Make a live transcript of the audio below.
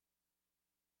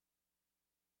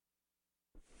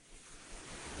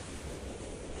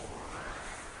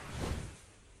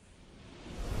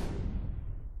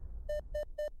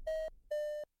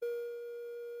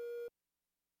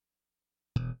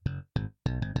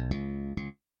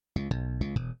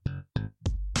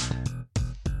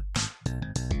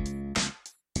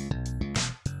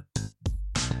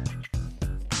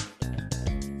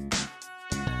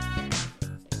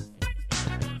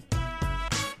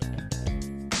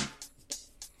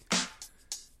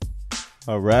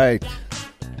All right.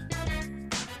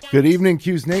 Good evening,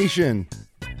 Q's Nation,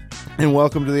 and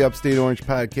welcome to the Upstate Orange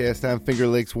podcast on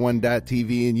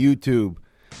FingerLakes1.tv and YouTube.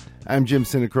 I'm Jim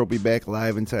Sinacropi, back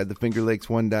live inside the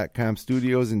FingerLakes1.com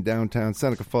studios in downtown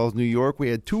Seneca Falls, New York. We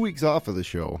had 2 weeks off of the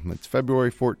show. It's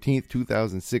February 14th,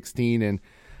 2016, and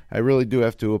I really do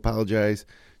have to apologize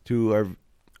to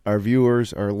our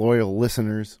viewers, our loyal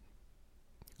listeners.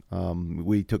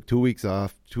 We took 2 weeks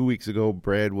off. 2 weeks ago,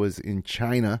 Brad was in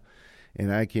China, and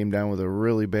I came down with a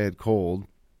really bad cold.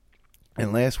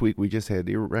 And last week, we just had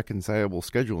irreconcilable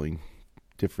scheduling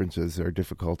differences or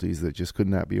difficulties that just could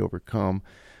not be overcome,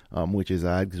 which is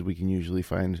odd because we can usually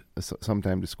find some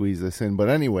time to squeeze this in. But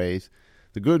anyways,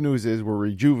 the good news is we're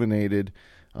rejuvenated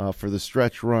for the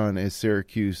stretch run as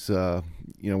Syracuse. We're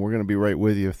going to be right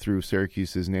with you through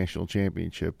Syracuse's national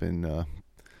championship in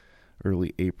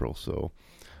early April. So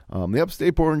the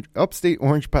Upstate Orange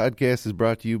podcast is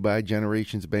brought to you by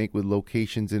Generations Bank with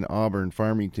locations in Auburn,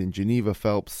 Farmington, Geneva,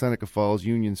 Phelps, Seneca Falls,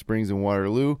 Union Springs, and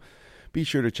Waterloo. Be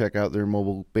sure to check out their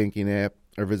mobile banking app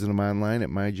or visit them online at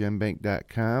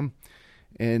mygenbank.com.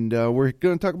 And we're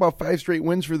going to talk about 5 straight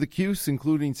wins for the Cuse,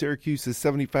 including Syracuse's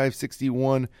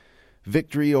 75-61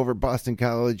 victory over Boston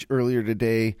College earlier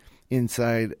today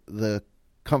inside the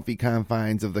comfy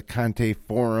confines of the Conte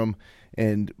Forum.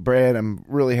 And Brad, I'm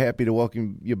really happy to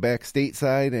welcome you back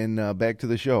stateside and back to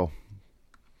the show.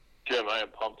 Jim, I am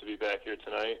pumped to be back here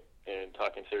tonight and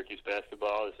talking Syracuse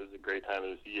basketball. This is a great time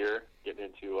of the year, getting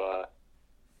into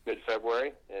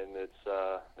mid-February, and it's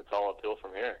all uphill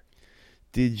from here.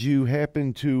 Did you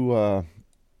happen to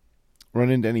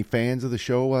run into any fans of the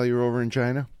show while you were over in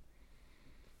China?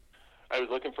 I was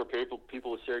looking for people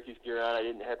with Syracuse gear on. I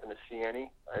didn't happen to see any.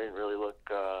 I didn't really look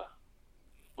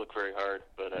very hard,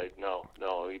 but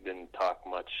we didn't talk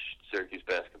much Syracuse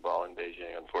basketball in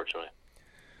Beijing, unfortunately.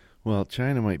 Well,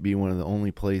 China might be one of the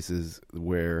only places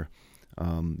where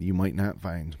you might not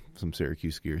find some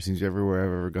Syracuse gear. It seems everywhere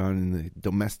I've ever gone in the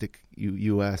domestic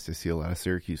U.S., I see a lot of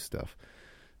Syracuse stuff.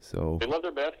 So they love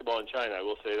their basketball in China, I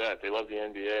will say that. They love the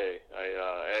NBA.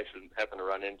 I actually happened to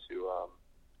run into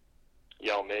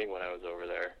Yao Ming when I was over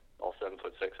there, all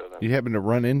 7'6" of them. You happened to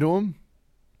run into him?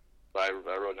 I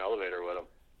rode an elevator with him.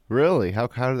 Really? How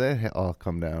did that all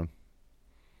come down?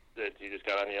 He just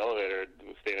got on the elevator,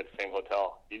 staying at the same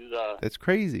hotel. That's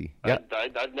crazy. Yeah.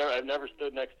 I've never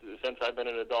stood next to, since I've been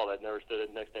an adult, I've never stood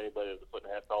next to anybody that's a foot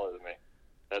and a half taller than me.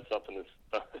 That's something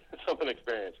to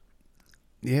experience.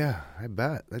 Yeah, I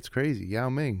bet. That's crazy. Yao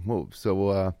Ming. Whoa.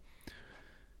 So,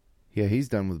 he's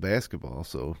done with basketball.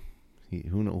 So,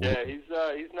 who knows? Yeah, he's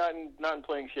not in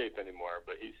playing shape anymore,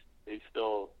 but he's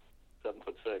still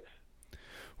 7'6".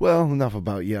 Well, enough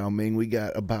about Yao Ming. We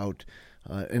got about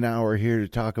an hour here to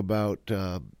talk about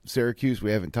Syracuse. We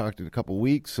haven't talked in a couple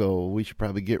weeks, so we should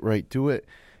probably get right to it.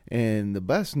 And the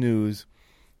best news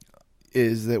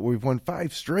is that we've won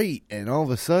 5 straight, and all of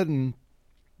a sudden,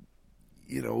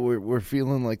 we're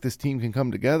feeling like this team can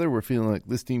come together. We're feeling like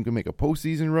this team can make a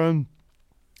postseason run.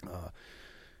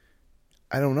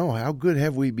 I don't know. How good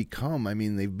have we become? I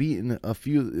mean, they've beaten a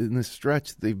few in this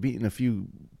stretch. They've beaten a few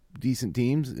decent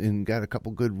teams and got a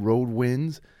couple good road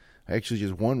wins. Actually,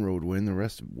 just one road win. The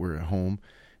rest were at home.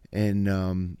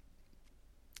 And,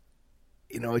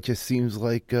 it just seems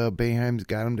like Boeheim's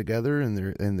got them together, and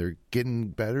they're getting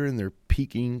better, and they're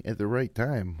peaking at the right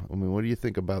time. I mean, what do you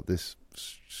think about this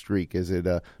streak? Is it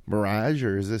a mirage,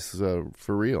 or is this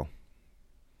for real?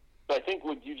 I think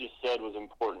what you just said was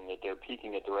important, that they're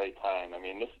peaking at the right time. I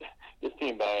mean, this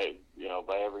team by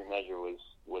every measure was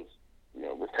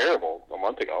terrible a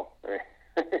month ago. I mean,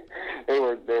 they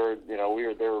were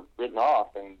written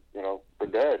off and for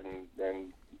dead,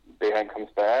 and Boeheim comes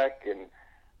back, and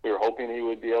we were hoping he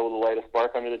would be able to light a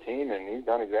spark under the team, and he's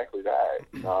done exactly that.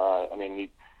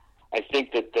 I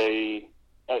think that they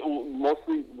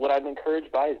mostly what I'm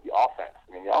encouraged by is the offense.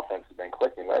 I mean, the offense has been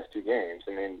clicking the last 2 games.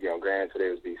 I mean, granted today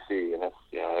was BC, and that's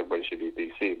everybody should be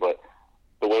BC, but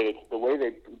the way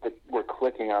they were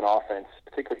clicking on offense,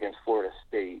 particularly against Florida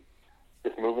State,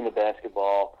 just moving the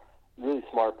basketball, really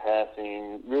smart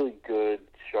passing, really good,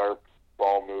 sharp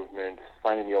ball movement,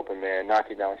 finding the open man,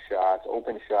 knocking down shots,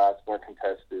 open shots, weren't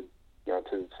contested, to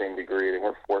the same degree. They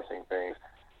weren't forcing things.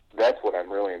 That's what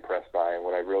I'm really impressed by, and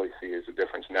what I really see is a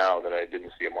difference now that I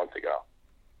didn't see a month ago.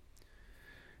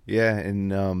 Yeah,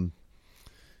 and a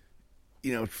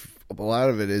lot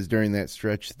of it is during that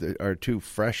stretch that our 2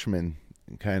 freshmen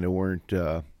kind of weren't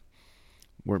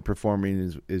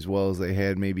performing as well as they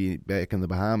had maybe back in the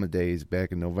Bahama days,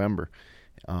 back in November.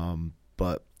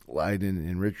 But Lydon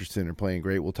and Richardson are playing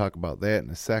great. We'll talk about that in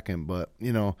a second. But,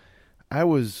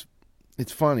 it's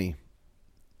funny.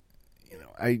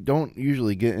 I don't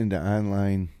usually get into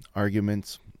online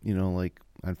arguments, like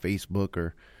on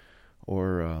Facebook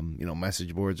or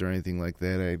message boards or anything like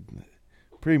that. I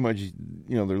pretty much,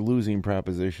 they're losing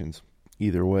propositions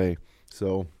either way.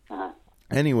 So,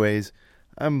 anyways,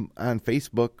 I'm on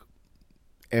Facebook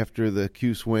after the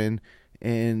Cuse win,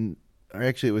 and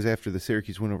actually it was after the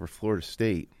Syracuse win over Florida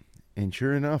State. And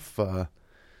sure enough,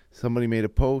 somebody made a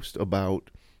post about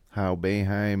how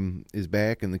Boeheim is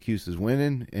back and the Cuse is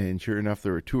winning. And sure enough,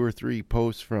 there were 2 or 3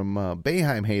 posts from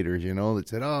Boeheim haters, that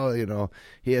said,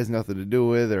 he has nothing to do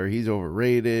with it, or he's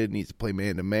overrated, needs to play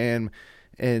man-to-man.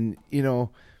 And,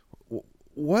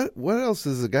 what else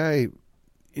does the guy,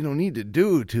 need to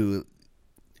do to...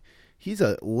 He's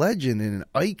a legend and an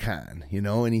icon,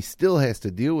 and he still has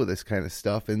to deal with this kind of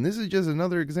stuff. And this is just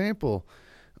another example.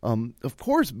 Of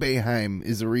course, Boeheim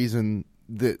is the reason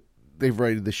that they've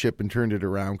righted the ship and turned it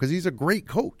around, because he's a great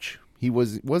coach. He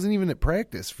wasn't even at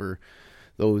practice for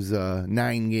those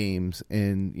 9 games,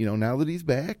 and now that he's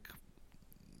back,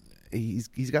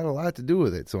 he's got a lot to do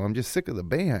with it. So I'm just sick of the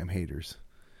Boeheim haters.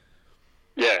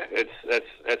 Yeah,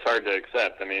 that's hard to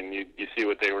accept. I mean, you see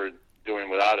what they were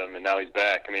doing without him, and now he's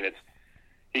back. I mean,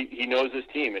 he knows his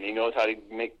team, and he knows how to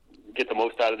get the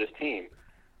most out of this team.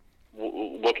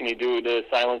 What can he do to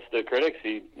silence the critics?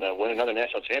 He win another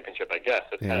national championship, I guess.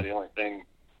 That's kind of the only thing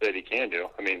that he can do.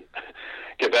 I mean,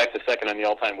 get back to second on the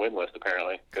all-time win list,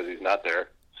 apparently, because he's not there.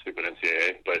 Stupid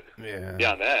NCAA. But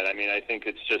beyond that, I mean, I think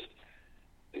it's just,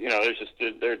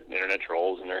 they're internet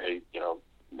trolls and they're,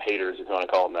 haters, if you want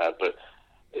to call them that. But,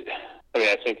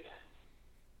 I think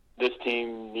this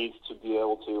team needs to be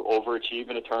able to overachieve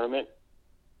in a tournament.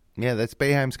 Yeah, that's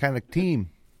Boeheim's kind of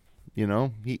team.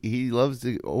 He loves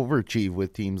to overachieve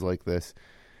with teams like this.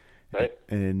 Right.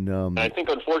 And I think,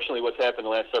 unfortunately, what's happened the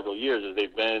last several years is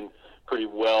they've been pretty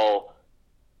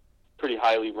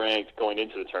highly ranked going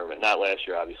into the tournament. Not last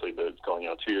year, obviously, but going,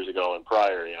 2 years ago and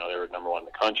prior, they were number 1 in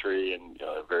the country and,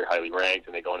 they're very highly ranked,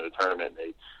 and they go into the tournament and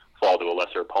they fall to a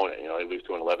lesser opponent. They lose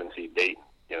to an 11-seed Dayton.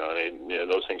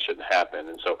 Those things shouldn't happen.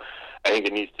 And so I think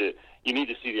you need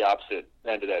to see the opposite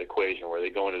end of that equation, where they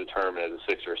go into the tournament as a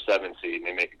 6 or 7 seed and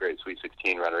they make a great Sweet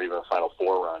 16 run or even a Final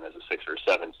Four run as a 6 or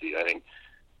 7 seed. I think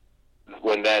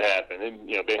when that happens, and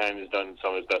Boeheim has done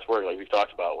some of his best work, like we've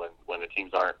talked about, when the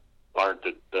teams aren't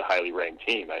the highly ranked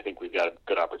team. I think we've got a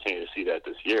good opportunity to see that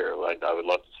this year. Like, I would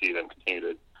love to see them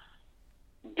continue to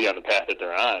be on the path that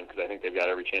they're on, because I think they've got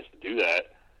every chance to do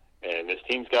that. And this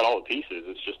team's got all the pieces.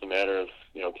 It's just a matter of,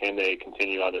 can they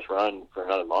continue on this run for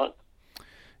another month?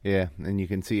 Yeah, and you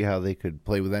can see how they could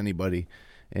play with anybody.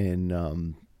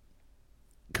 And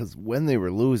because when they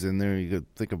were losing there, you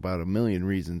could think about a million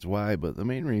reasons why, but the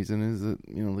main reason is that,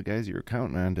 the guys you were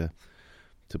counting on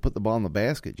to put the ball in the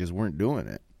basket just weren't doing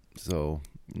it. So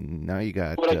now you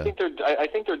got... But I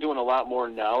think they're doing a lot more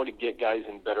now to get guys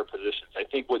in better positions. I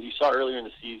think what you saw earlier in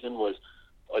the season was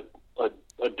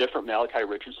a different Malachi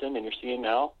Richardson than you're seeing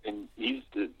now, and he's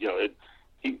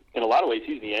in a lot of ways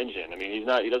he's the engine. I mean,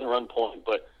 he doesn't run point,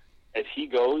 but as he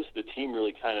goes, the team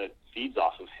really kind of feeds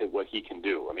off of what he can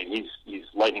do. I mean, he's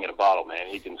lightning in a bottle, man.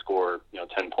 He can score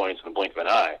 10 points in the blink of an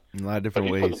eye. In a lot of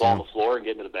different ways. Put the ball on the floor and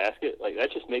get into the basket, like,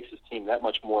 that just makes his team that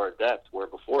much more adept. Where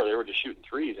before they were just shooting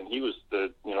threes, and he was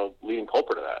the leading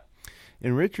culprit of that.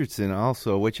 And Richardson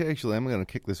also, which actually I'm going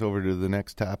to kick this over to the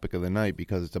next topic of the night,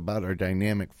 because it's about our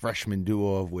dynamic freshman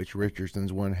duo, of which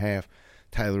Richardson's one half,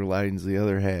 Tyler Lydon's the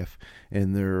other half,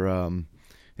 and their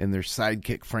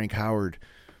sidekick Frank Howard.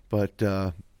 But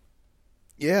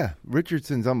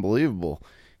Richardson's unbelievable.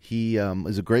 He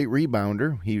is a great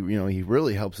rebounder. He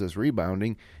really helps us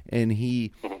rebounding, and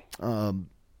he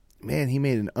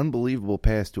made an unbelievable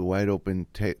pass to a wide open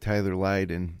Tyler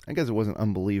Lydon. I guess it wasn't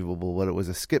unbelievable, but it was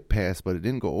a skip pass, but it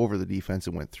didn't go over the defense.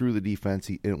 It went through the defense,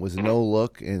 and it was no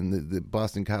look, and the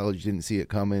Boston College didn't see it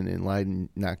coming, and Lydon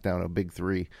knocked down a big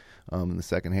 3 in the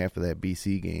second half of that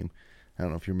BC game. I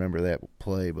don't know if you remember that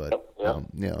play, but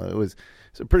it was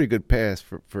a pretty good pass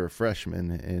for a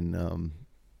freshman. And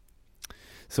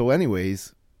so,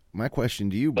 anyways, my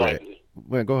question to you, Brett.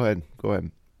 Well, go ahead.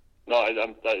 No,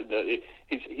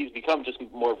 he's become just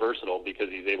more versatile because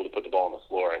he's able to put the ball on the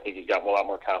floor. I think he's got a lot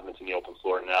more confidence in the open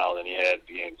floor now than he had at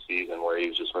the beginning of the season, where he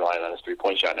was just relying on his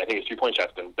three-point shot. And I think his three-point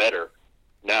shot's been better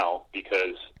now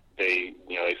because they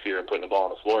fear him putting the ball on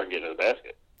the floor and getting to the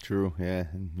basket. True, yeah,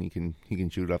 and he can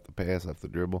shoot off the pass, off the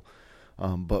dribble.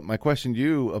 But my question to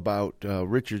you about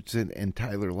Richardson and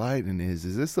Tyler Lydon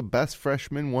is this the best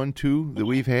freshman 1-2 that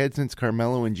we've had since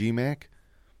Carmelo and GMAC?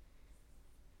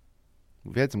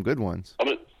 We've had some good ones.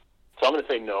 I'm going to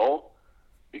say no,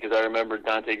 because I remember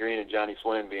Dante Green and Johnny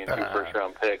Flynn being 2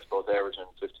 first-round picks, both averaging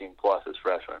 15-plus as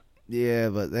freshmen. Yeah,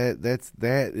 but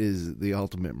that is the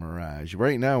ultimate mirage.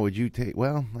 Right now, would you take?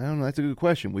 Well, I don't know. That's a good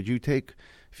question. Would you take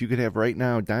if you could have right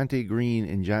now Dante Green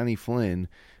and Johnny Flynn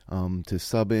to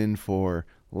sub in for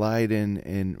Lydon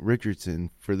and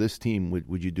Richardson for this team?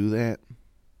 Would you do that?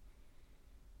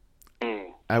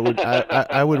 I would.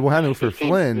 I would want to for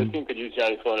Flynn. This team could use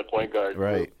Johnny Flynn at point guard,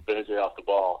 right? Finish off the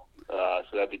ball, so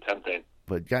that'd be tempting.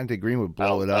 But Dante Green would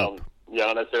blow it up. I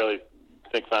don't necessarily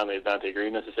think fondly of Dante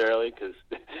Green necessarily, because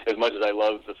as much as I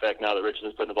love the fact now that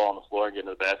Richardson's putting the ball on the floor and getting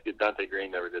to the basket, Dante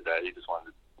Green never did that. He just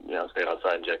wanted to, stay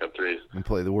outside and jack up threes. And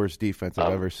play the worst defense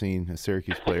I've ever seen a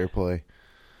Syracuse player play.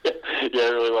 Yeah,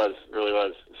 it really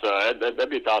was. So that'd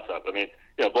be a toss-up. I mean,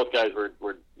 both guys were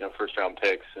first-round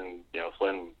picks, and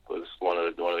Flynn was one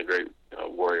of the great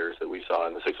warriors that we saw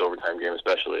in the 6 overtime game,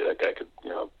 especially. That guy could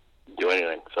do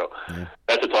anything. So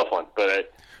that's a tough one.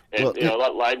 But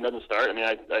Lydon doesn't start. I mean,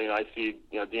 I see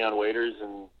Dion Waiters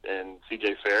and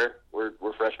C.J. Fair. We're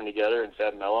freshmen together, and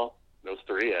Fab Mello. Those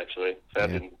three actually. Fab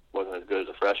wasn't as good as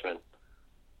a freshman.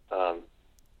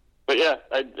 But yeah,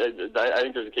 I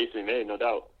think there's a case to be made, no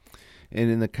doubt. And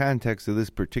in the context of this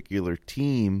particular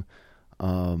team,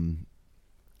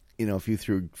 if you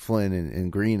threw Flynn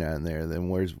and Green on there, then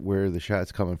where are the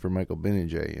shots coming for Michael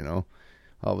Benajay?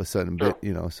 All of a sudden,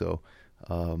 sure. So.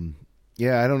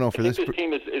 I don't know for this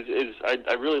team is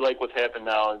I really like what's happened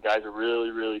now, and guys are really,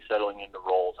 really settling into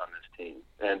roles on this team.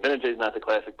 And Benajay's not the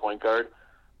classic point guard,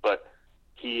 but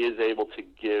he is able to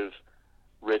give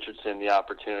Richardson the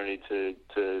opportunity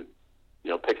to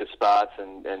pick his spots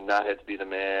and not have to be the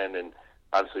man. And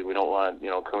obviously we don't want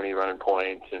Cooney running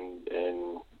point, and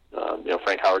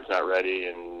Frank Howard's not ready,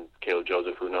 and Caleb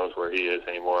Joseph, who knows where he is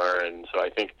anymore. And so I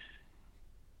think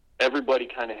everybody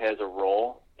kind of has a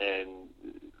role, and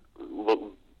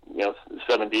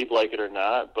 7 deep, like it or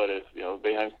not. But if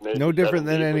Boeheim's committed, no different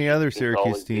than any other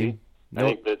Syracuse team. I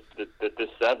think that this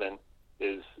 7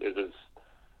 is as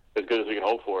good as we can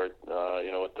hope for it.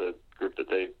 With the group that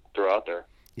they throw out there.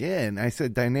 Yeah, and I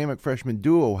said dynamic freshman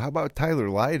duo. How about Tyler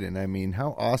Lydon? I mean,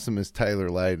 how awesome is Tyler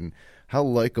Lydon? How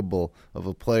likable of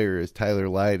a player is Tyler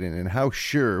Lydon? And how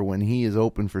sure, when he is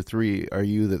open for 3, are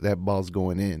you that ball's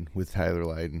going in with Tyler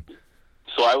Lydon?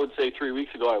 So I would say 3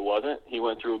 weeks ago I wasn't. He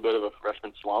went through a bit of a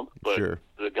freshman slump, but sure.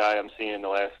 The guy I'm seeing the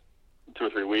last 2 or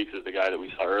 3 weeks is the guy that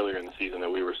we saw earlier in the season that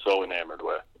we were so enamored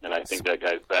with. And I think that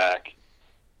guy's back,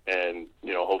 and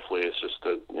hopefully it's just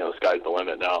the sky's the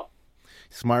limit now.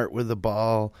 Smart with the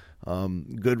ball,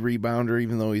 good rebounder,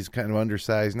 even though he's kind of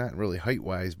undersized, not really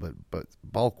height-wise, but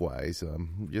bulk-wise.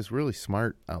 Just really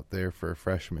smart out there for a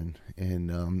freshman. And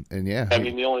yeah. I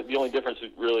mean, the only difference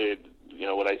is really,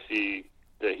 what I see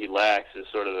that he lacks is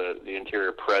sort of the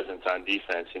interior presence on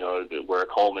defense, where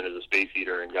Coleman is a space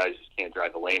eater and guys just can't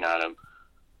drive the lane on him.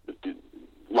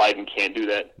 Lydon can't do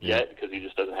that yet because he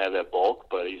just doesn't have that bulk,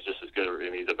 but he's just as good.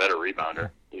 He's a better rebounder.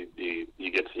 He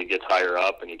gets higher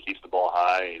up, and he keeps the ball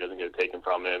high, and he doesn't get it taken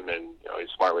from him, and he's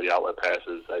smart with the outlet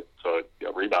passes.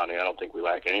 Rebounding, I don't think we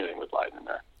lack anything with Lydon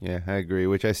there. Yeah, I agree.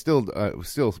 Which I still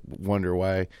wonder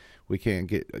why we can't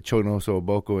get Chonoso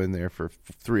Oboko in there for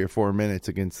 3 or 4 minutes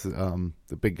against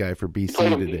the big guy for BC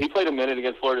today. He played a minute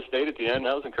against Florida State at the end.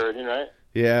 That was encouraging, right?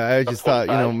 Yeah, I just thought,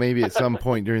 maybe at some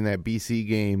point during that BC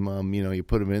game, you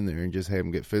put him in there and just have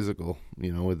him get physical,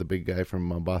 with the big guy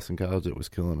from Boston College that was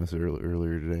killing us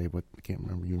earlier today. But I can't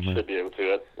remember. Should be able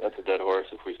to. That's a dead horse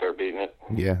if we start beating it.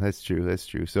 Yeah, that's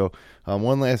true. So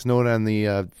one last note on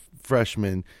the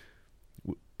freshmen,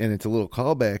 and it's a little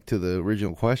callback to the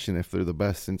original question if they're the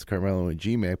best since Carmelo and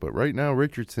GMAC. But right now,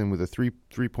 Richardson, with the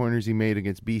three-pointers he made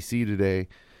against BC today,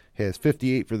 has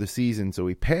 58 for the season, so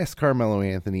he passed Carmelo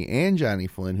Anthony and Johnny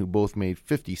Flynn, who both made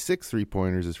 56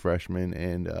 three-pointers as freshmen,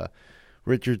 and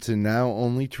Richardson now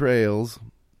only trails.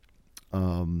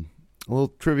 A little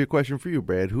trivia question for you,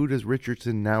 Brad. Who does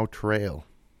Richardson now trail?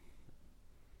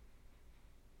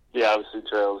 Yeah, obviously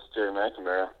trails Gerry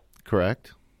McNamara.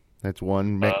 Correct. That's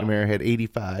one. McNamara had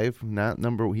 85.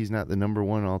 He's not the number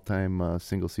one all-time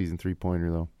single-season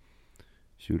three-pointer, though,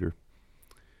 shooter.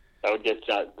 I would get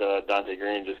Dante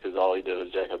Green just because all he did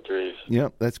was jack up threes.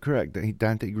 Yep, that's correct.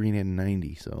 Dante Green had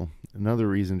 90, so another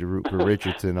reason to root for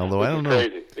Richardson, although I don't know.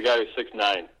 Crazy. The guy was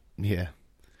 6'9". Yeah.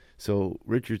 So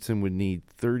Richardson would need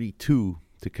 32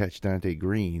 to catch Dante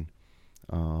Green,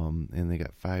 and they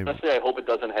got 5. Honestly, I hope it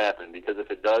doesn't happen, because if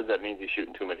it does, that means he's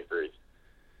shooting too many threes.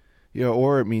 Yeah,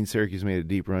 or it means Syracuse made a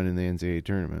deep run in the NCAA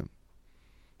tournament.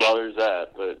 Well, there's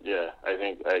that, but yeah, I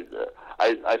think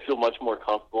I feel much more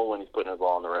comfortable when he's putting the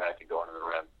ball on the rack and going to the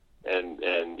rim,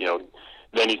 and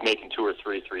then he's making 2 or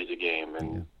 3 threes a game,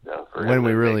 and when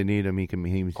we really need him, he's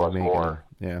making more.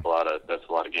 Yeah, that's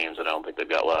a lot of games that I don't think they've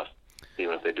got left,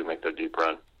 even if they do make their deep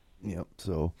run. Yep.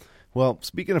 So, well,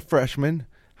 speaking of freshmen,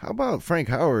 how about Frank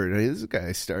Howard? This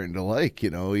guy's starting to like,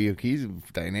 he's a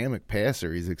dynamic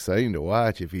passer. He's exciting to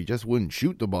watch. If he just wouldn't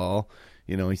shoot the ball,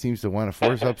 he seems to want to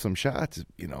force up some shots.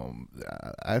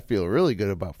 I feel really good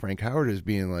about Frank Howard as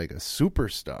being like a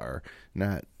superstar,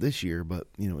 not this year, but,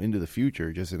 into the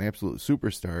future, just an absolute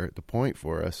superstar at the point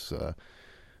for us.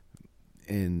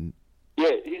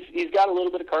 Yeah, he's got a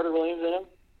little bit of Carter Williams in him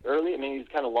early. I mean, he's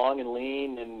kind of long and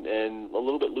lean and a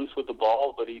little bit loose with the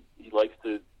ball, but he likes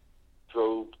to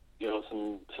throw,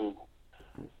 some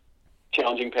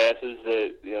challenging passes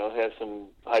that, have some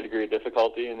high degree of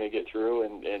difficulty and they get through.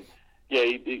 And yeah,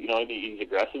 he's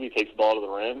aggressive. He takes the ball to the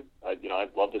rim. I'd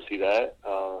love to see that.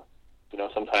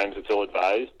 Sometimes it's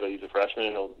ill-advised, but he's a freshman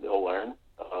and he'll learn.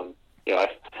 I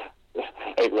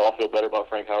think we all feel better about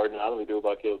Frank Howard now than we do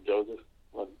about Caleb Joseph,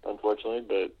 unfortunately.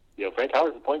 But, Frank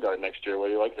Howard's the point guard next year,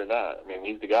 whether you like it or not. I mean,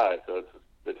 he's the guy, so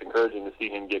it's encouraging to see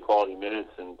him get quality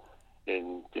minutes and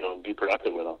be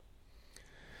productive with them.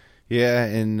 Yeah,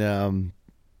 and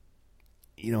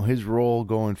his role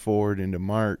going forward into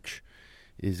March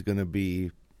is going to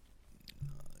be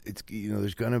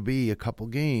there's going to be a couple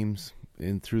games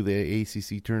through the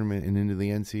ACC tournament and into the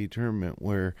NCAA tournament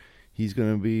where he's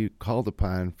going to be called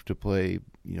upon to play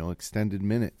extended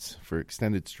minutes for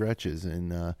extended stretches,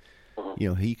 and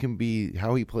he can be,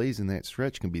 how he plays in that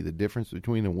stretch can be the difference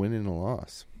between a win and a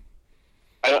loss.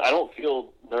 I don't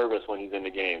feel nervous when he's in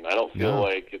the game. I don't feel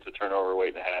like it's a turnover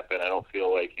waiting to happen. I don't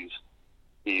feel like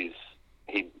he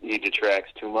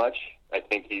detracts too much. I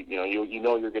think you're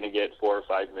going to get 4 or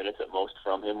 5 minutes at most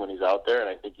from him when he's out there, and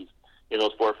I think he's in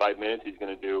those 4 or 5 minutes he's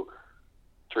going to do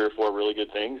 3 or 4 really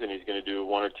good things, and he's going to do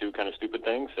 1 or 2 kind of stupid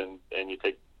things, and you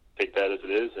take that as it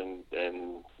is, and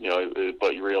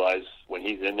but you realize when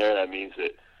he's in there, that means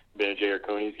that Benajay or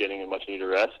Cooney's getting a much needed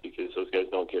rest because those guys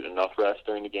don't get enough rest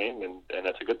during the game, and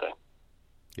that's a good thing.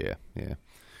 Yeah.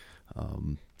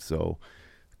 So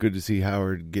good to see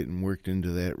Howard getting worked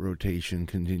into that rotation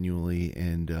continually,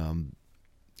 and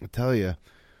I tell you,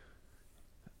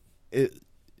 it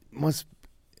must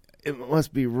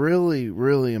be really,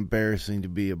 really embarrassing to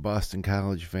be a Boston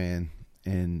College fan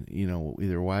and,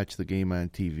 either watch the game on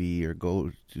TV or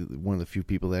go to one of the few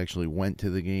people that actually went to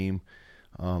the game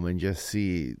and just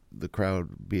see the crowd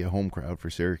be a home crowd for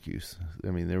Syracuse.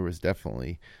 I mean, there was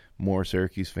definitely more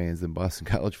Syracuse fans than Boston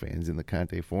College fans in the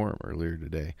Conte Forum earlier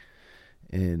today.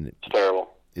 And it's terrible.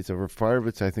 It's part of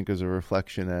it, I think, is a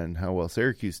reflection on how well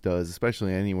Syracuse does,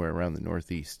 especially anywhere around the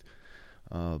Northeast.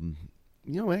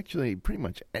 Actually, pretty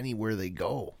much anywhere they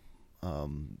go.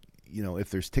 If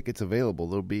there's tickets available,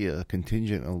 there'll be a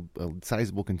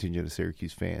sizable contingent of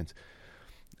Syracuse fans.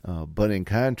 But in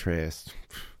contrast,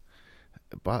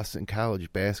 Boston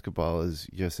College basketball is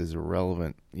just as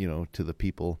irrelevant, to the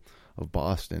people of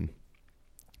Boston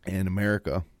and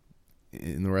America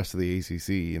in the rest of the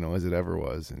ACC, as it ever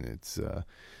was. And it's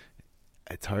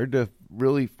hard to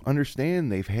really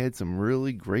understand. They've had some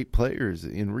really great players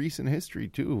in recent history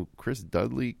too. Chris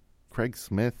Dudley, Craig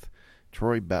Smith,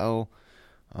 Troy Bell,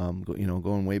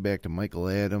 going way back to Michael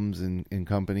Adams and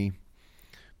company.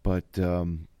 But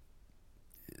they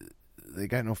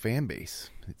got no fan base.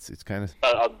 It's kind of.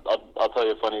 I'll tell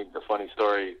you a funny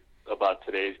story about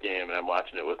today's game, and I'm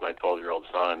watching it with my 12-year-old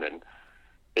son, and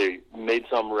they made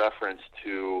some reference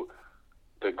to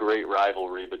the great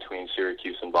rivalry between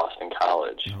Syracuse and Boston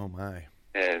College. Oh my!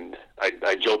 And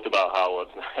I joked about how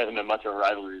it's not been much of a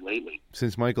rivalry lately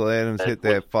since Michael Adams hit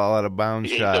that fall out of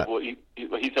bounds shot.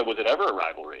 He said, "Was it ever a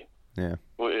rivalry? Yeah.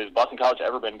 Has Boston College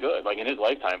ever been good? Like in his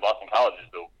lifetime, Boston College has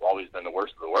always been the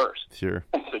worst of the worst." Sure.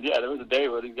 I said, "Yeah, there was a day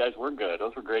where these guys were good.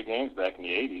 Those were great games back in the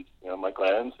 '80s. Michael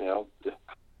Adams,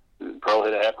 Pearl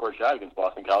hit a half-court shot against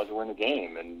Boston College to win the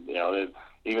game, and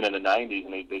even in the '90s,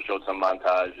 and they showed some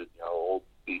montage of old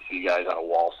BC guys on a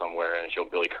wall somewhere, and it showed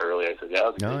Billy Curley. I said, yeah,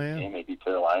 that was a good game. They beat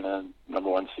Carolina,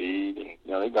 #1 seed, and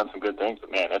they've done some good things.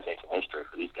 But man, that's ancient history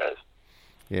for these guys."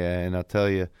 Yeah, and I'll tell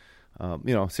you,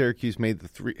 Syracuse made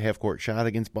the half-court shot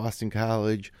against Boston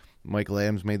College. Michael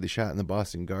Adams made the shot in the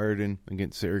Boston Garden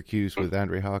against Syracuse with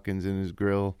Andre Hawkins in his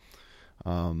grill.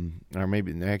 Or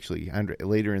maybe actually,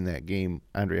 later in that game,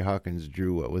 Andre Hawkins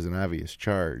drew what was an obvious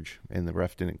charge, and the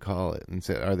ref didn't call it, and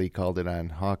said, they called it on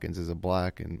Hawkins as a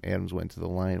block, and Adams went to the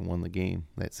line and won the game,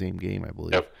 that same game, I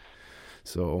believe. Yep.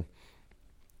 So,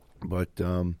 but,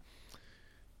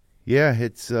 yeah,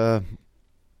 it's, I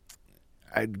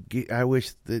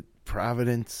wish that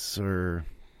Providence or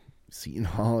Seton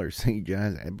Hall or St.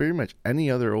 John's, pretty much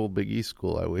any other old Big East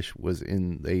school I wish was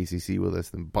in the ACC with us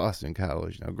than Boston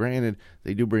College. Now, granted,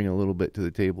 they do bring a little bit to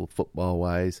the table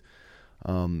football-wise.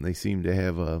 They seem to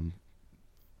have a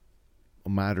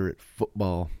moderate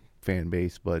football fan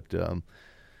base, but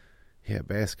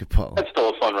basketball. That's still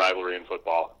a fun rivalry in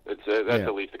football. That's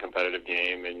at least a competitive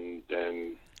game, and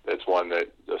it's one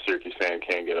that a Syracuse fan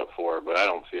can get up for. But I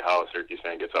don't see how a Syracuse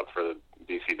fan gets up for the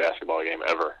DC basketball game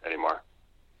ever anymore.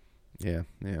 Yeah,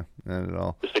 not at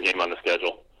all. Just a game on the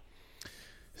schedule.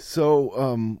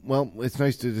 So, well, it's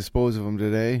nice to dispose of them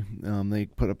today. They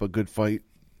put up a good fight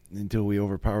until we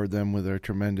overpowered them with our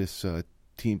tremendous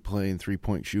team play and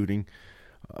three-point shooting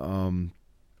and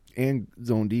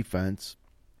zone defense.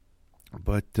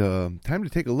 But time to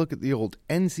take a look at the old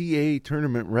NCAA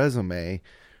tournament resume.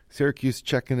 Syracuse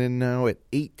checking in now at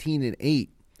 18-8,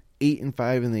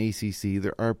 8-5 in the ACC.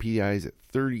 Their RPI is at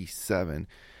 37.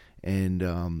 And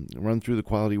run through the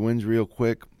quality wins real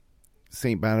quick.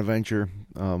 St. Bonaventure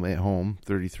at home,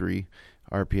 33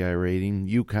 RPI rating.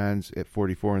 UConn's at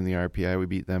 44 in the RPI. We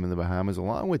beat them in the Bahamas,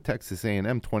 along with Texas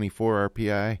A&M, 24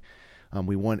 RPI.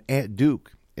 We won at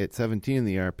Duke at 17 in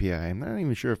the RPI. I'm not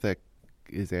even sure if that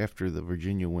is after the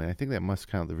Virginia win. I think that must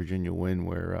count the Virginia win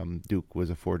where Duke was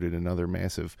afforded another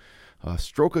massive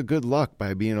stroke of good luck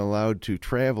by being allowed to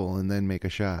travel and then make a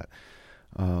shot.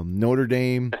 Notre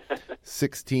Dame,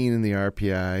 16 in the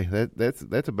RPI.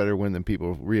 That's a better win than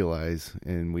people realize,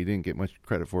 and we didn't get much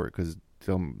credit for it because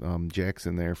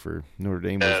Jackson there for Notre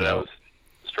Dame was that out. Was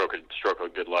stroke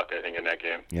of good luck, I think, in that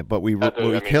game. Yeah, but we killed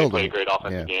him. They played a great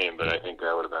offensive game, but I think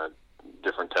that would have been a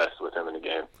different test with him in the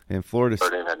game. And Florida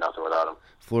Notre Dame had nothing without him.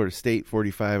 Florida State,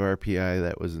 45 RPI.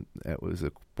 That was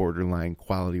a borderline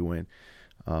quality win.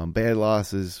 Bad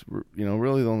losses,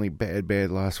 really the only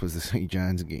bad loss was the St.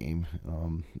 John's game.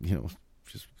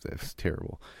 That was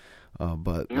terrible.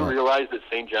 But you realize that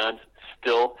St. John's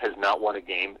still has not won a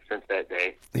game since that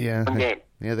day. Yeah, one game.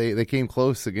 Yeah, they came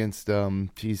close against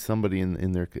somebody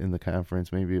in the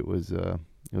conference. Maybe it was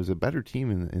a better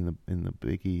team in the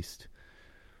Big East.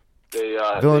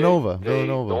 Villanova. They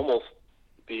almost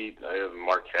beat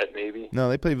Marquette, maybe. No,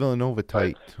 they played Villanova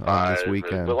tight this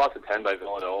weekend. They lost to 10 by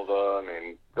Villanova. I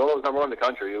mean, Villanova's number one in the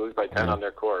country. You lose by 10 on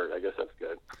their court. I guess that's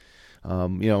good.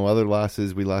 Other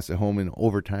losses, we lost at home in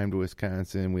overtime to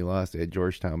Wisconsin. We lost at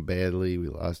Georgetown badly. We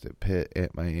lost at Pitt,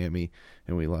 at Miami,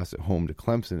 and we lost at home to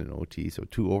Clemson in OT. So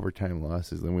 2 overtime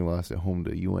losses. Then we lost at home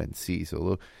to UNC. So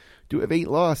we do have 8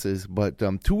 losses. But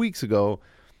 2 weeks ago,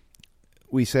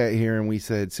 we sat here and we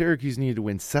said Syracuse needed to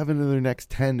win 7 of their next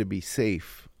 10 to be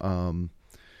safe.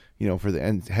 For the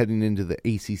end, heading into the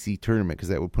ACC tournament, because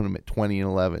that would put them at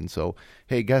 20-11. So,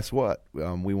 hey, guess what?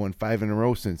 We won 5 in a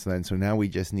row since then. So now we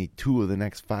just need 2 of the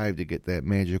next 5 to get that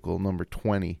magical number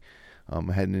 20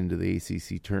 heading into the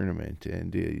ACC tournament.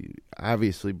 And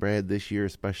obviously, Brad, this year,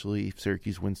 especially if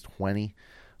Syracuse wins 20,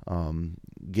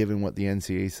 given what the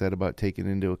NCAA said about taking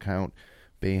into account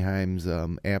Boeheim's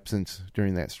absence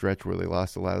during that stretch where they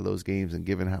lost a lot of those games, and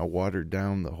given how watered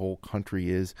down the whole country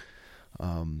is,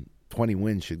 20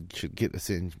 wins should get us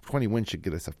in. 20 wins should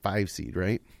get us a 5 seed,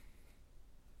 right?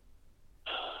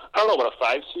 I don't know about a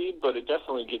 5 seed, but it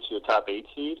definitely gets you a top 8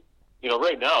 seed.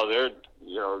 Right now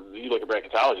you look at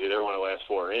bracketology, they're one of the last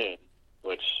 4 in,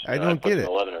 which I don't get it.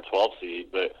 11 or 12 seed,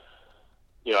 but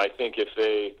I think if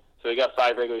they got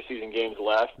 5 regular season games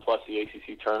left plus the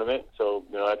ACC tournament, so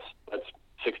that's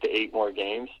 6 to 8 more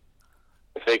games.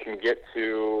 If they can get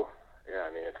to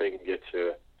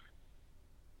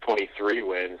 23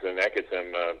 wins, and that gets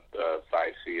them a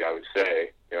 5 seed, I would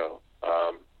say.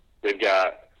 They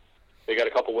got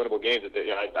a couple winnable games.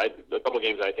 A couple of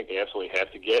games that I think they absolutely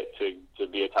have to get to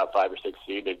be a top 5 or 6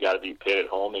 seed. They've got to beat Pitt at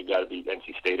home. They've got to beat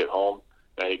NC State at home.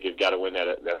 I think they've got to win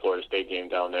that Florida State game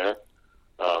down there.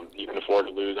 You can afford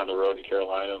to lose on the road to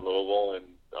Carolina and Louisville, and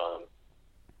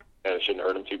it shouldn't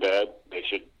hurt them too bad. They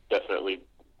should definitely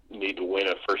need to win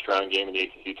a first-round game in the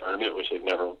ACC tournament, which they've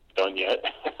never done yet.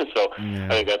 So I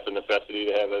think that's a necessity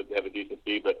to have a decent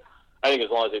seed. But I think as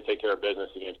long as they take care of business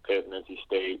against Pitt and NC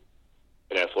State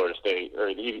and at Florida State, or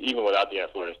even without the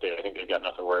at Florida State, I think they've got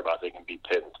nothing to worry about. They can beat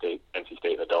Pitt and NC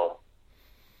State in the Dome.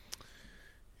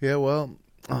 Yeah, well,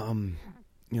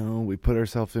 we put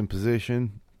ourselves in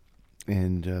position,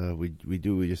 and we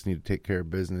just need to take care of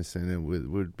business, and it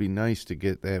would be nice to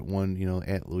get that one,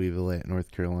 at Louisville, at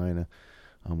North Carolina.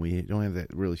 We don't have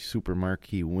that really super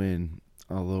marquee win,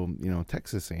 although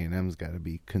Texas A&M's got to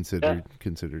be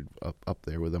considered up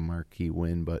there with a marquee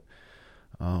win. But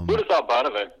who would have thought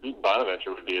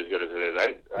Bonaventure would be as good as it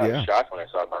is? I was shocked when I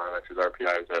saw Bonaventure's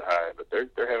RPI was that high, but they're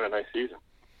having a nice season.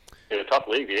 In a tough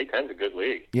league, the A-10's a good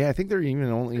league. Yeah, I think they're even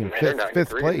only in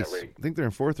fifth place. I think they're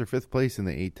in 4th or 5th place in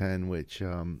the A-10, which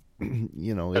they're in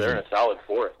a solid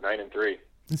 4th, 9-3.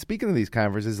 And speaking of these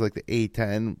conferences, like the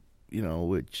A-10,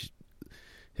 which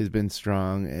has been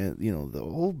strong. And, the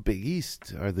old Big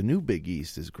East, or the new Big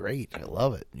East, is great. I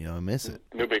love it. I miss it.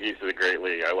 New Big East is a great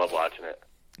league. I love watching it.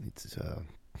 It's,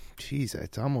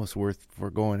 it's almost worth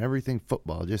foregoing everything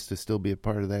football just to still be a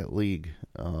part of that league.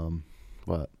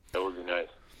 But that would be nice.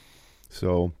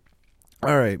 So,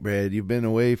 all right, Brad, you've been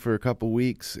away for a couple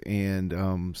weeks,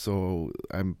 and so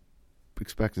I'm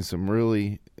expecting some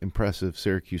really impressive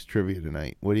Syracuse trivia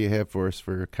tonight. What do you have for us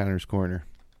for Connor's Corner?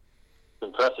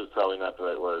 Impressive is probably not the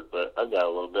right word, but I've got a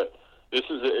little bit. It's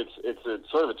a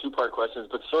sort of a two-part question,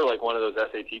 but sort of like one of those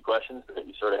SAT questions that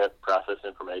you sort of have to process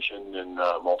information in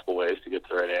multiple ways to get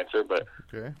to the right answer. But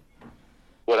okay.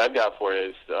 What I've got for you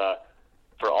is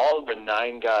for all of the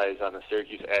 9 guys on the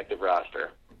Syracuse active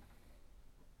roster,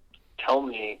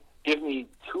 give me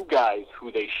 2 guys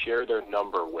who they share their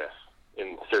number with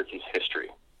in Syracuse history.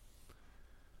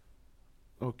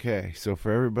 Okay, so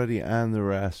for everybody on the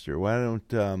roster, why don't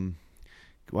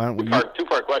we...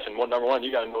 Two-part question. Number one,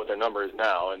 you got to know what their number is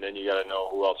now, and then you got to know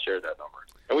who else shared that number.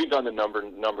 And we've done the number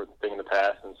thing in the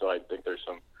past, and so I think there's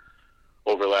some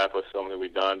overlap with some that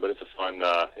we've done. But it's a fun.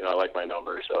 I like my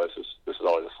number, so this is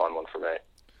always a fun one for me.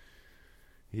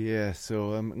 Yeah,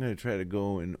 so I'm going to try to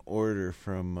go in order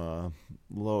from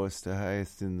lowest to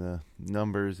highest in the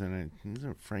numbers, and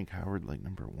isn't Frank Howard like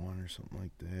number 1 or something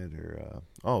like that?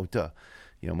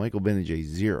 Or Michael Benajay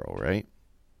 0, right?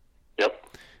 Yep.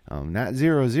 Not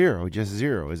 0-0, just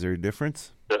 0. Is there a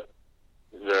difference?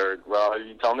 Well,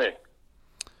 you tell me.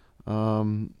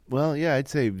 Well, yeah, I'd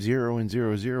say 0 and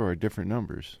 0-0 are different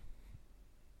numbers.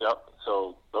 Yep.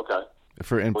 So okay.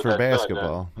 For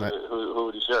basketball, who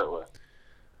would you share it with?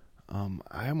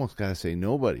 I almost gotta say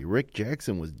nobody. Rick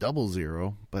Jackson was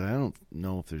 0-0, but I don't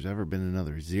know if there's ever been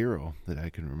another 0 that I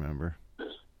can remember.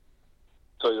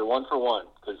 So you're 1 for 1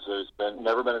 because there's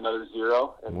never been another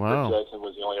 0, and wow. Rick Jackson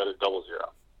was the only other 0-0.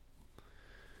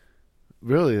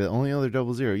 Really, the only other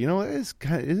 0-0.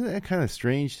 Isn't that kind of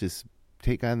strange to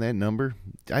take on that number?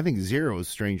 I think 0 is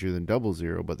stranger than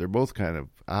 0-0, but they're both kind of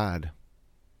odd.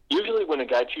 Usually, when a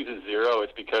guy chooses 0,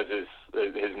 it's because his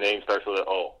name starts with an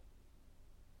O.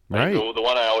 Right. The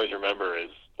one I always remember is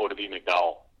O.W.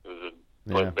 McDowell.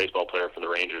 He was a baseball player for the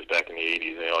Rangers back in the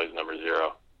 80s, and he always number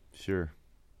 0. Sure.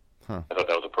 Huh. I thought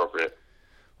that was appropriate.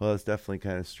 Well, it's definitely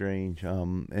kind of strange.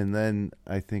 And then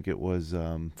I think it was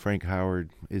Frank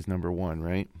Howard is number 1,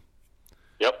 right?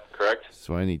 Yep, correct.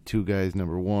 So I need 2 guys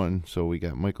number 1. So we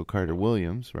got Michael Carter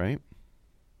Williams, right?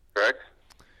 Correct.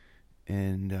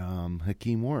 And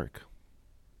Hakeem Warwick.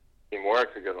 Hakeem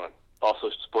Warwick's a good one. Also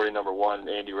sporting number 1,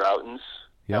 Andy Routens.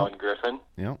 Yep. Alan Griffin.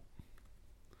 Yep.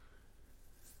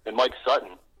 And Mike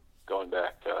Sutton, going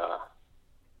back a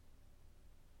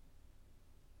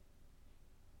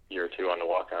year or 2 on the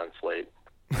walk-on slate.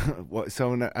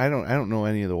 So I don't know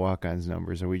any of the walk-ons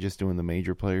numbers. Are we just doing the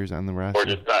major players on the roster? Or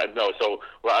just no? So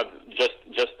just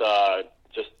the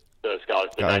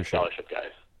scholarship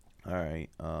guys. All right.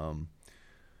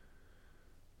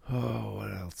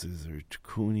 What else is there?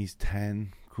 Cooney's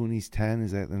 10. Cooney's 10.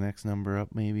 Is that the next number up?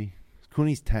 Maybe.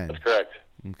 Cooney's 10. That's correct.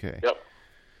 Okay. Yep.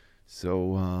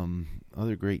 So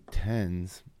other great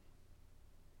 10s.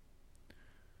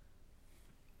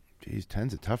 Geez,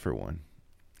 10's a tougher one.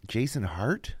 Jason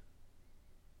Hart?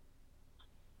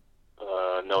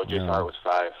 No, Jason Hart was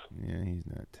 5. Yeah, he's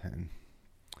not 10.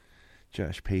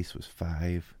 Josh Pace was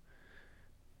 5.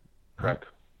 Correct.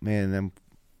 Man,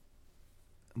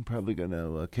 I'm probably going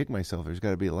to kick myself. There's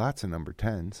got to be lots of number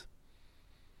 10s.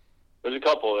 There's a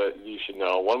couple that you should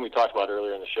know. One we talked about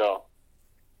earlier in the show.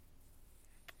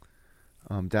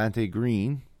 Dante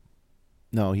Green.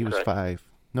 No, he was 5.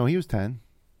 No, he was 10.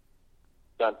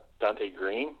 Dante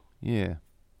Green? Yeah.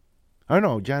 Oh,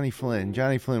 no, Johnny Flynn.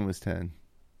 Johnny Flynn was 10.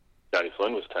 Johnny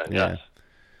Flynn was 10, yeah. Yes.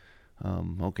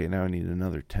 Okay, now I need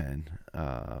another 10.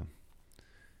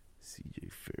 C.J.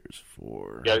 Fair's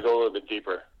 4. You got to go a little bit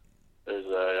deeper. There's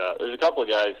a couple of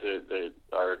guys that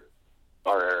are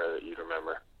our era that you'd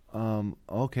remember.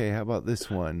 Okay, how about this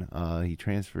one? He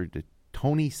transferred to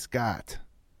Tony Scott.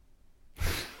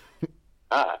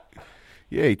 Yeah,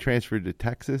 he transferred to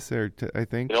Texas, I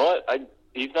think. You know what?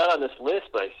 He's not on this list,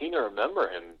 but I seem to remember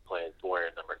him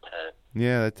wearing number 10.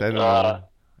 Yeah, I don't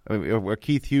know. Or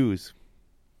Keith Hughes.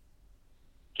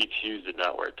 Keith Hughes did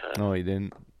not wear 10. No, he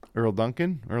didn't. Earl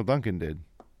Duncan? Earl Duncan did.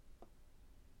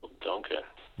 Duncan.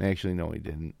 Actually, no, he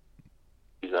didn't.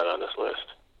 He's not on this list.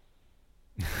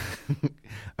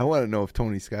 I want to know if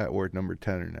Tony Scott wore number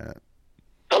 10 or not.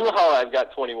 Somehow I've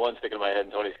got 21 sticking in my head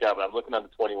and Tony Scott, but I'm looking on the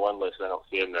 21 list and I don't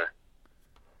see him there.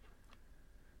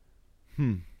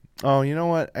 Oh, you know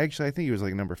what? Actually, I think he was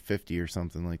like number 50 or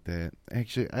something like that.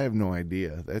 Actually, I have no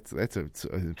idea. That's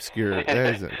obscure.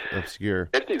 That is obscure.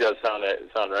 50 does sound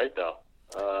right though.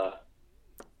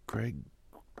 Greg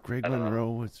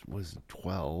Monroe was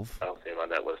 12. I don't see him on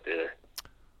that list either.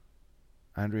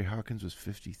 Andre Hawkins was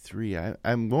 53.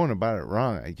 I'm going about it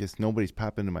wrong. Nobody's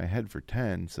popping into my head for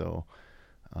 10. So,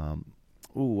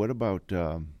 what about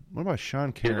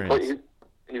Sean Cairns?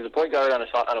 He's a point guard on a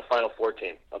Final Four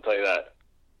team. I'll tell you that.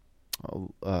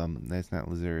 Oh, that's not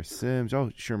Lazarus Sims.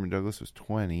 Oh, Sherman Douglas was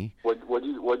 20. What'd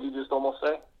you just almost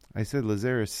say? I said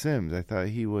Lazarus Sims. I thought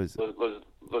he was.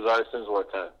 Lazarus Sims wore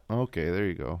 10. Okay, there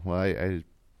you go. Well, I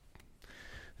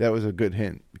that was a good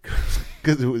hint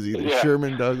because it was either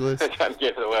Sherman Douglas, trying to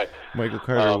get it away. Michael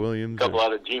Carter Williams. A couple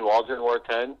other. Gene Waldron wore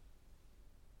 10.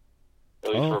 At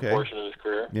least for a portion of his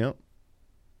career. Yep.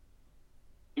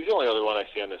 He's the only other one I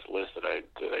see on this list that I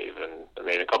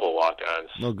made a couple of walk-ons.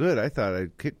 No, good. I thought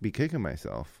I'd be kicking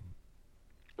myself.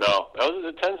 No,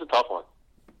 the 10's a tough one.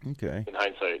 Okay. In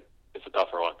hindsight, it's a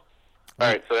tougher one. All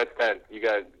right, so that's 10. You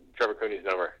got Trevor Cooney's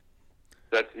number.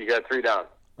 You got 3 down.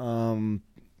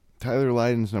 Tyler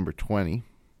Lydon's number 20.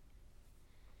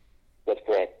 That's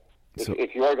correct. So,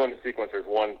 if you are going to sequence, there's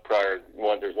one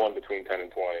between 10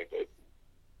 and 20. But...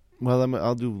 Well,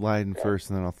 I'll do Lydon first,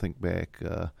 and then I'll think back.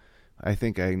 I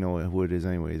think I know who it is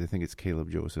anyways. I think it's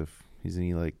Caleb Joseph. Isn't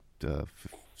he like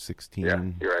 16, yeah,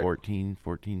 you're right. 14,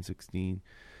 16?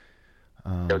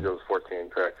 Caleb Joseph 14,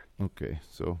 correct. Okay,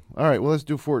 so, all right, well, let's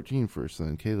do 14 first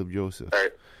then. Caleb Joseph. All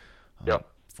right. Yep.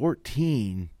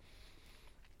 14.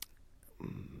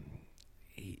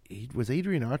 Was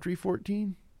Adrian Autry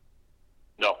 14?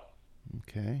 No.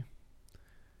 Okay.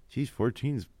 Geez,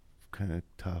 14's kind of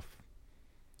tough.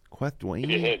 Queth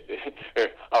Dwayne?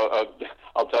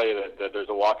 I'll tell you that there's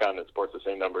a walk-on that sports the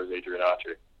same number as Adrian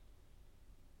Autry.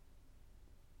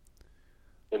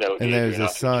 And there's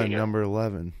his son, Jr. number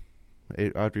 11.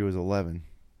 Autry was 11.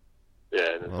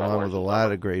 Yeah. Along with a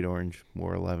lot of Great Orange,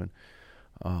 wore 11.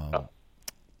 So,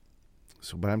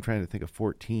 but I'm trying to think of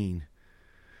 14.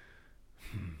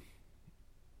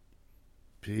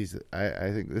 Jeez,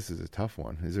 I think this is a tough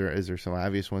one. Is there some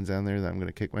obvious ones down there that I'm going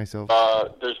to kick myself?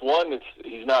 There's one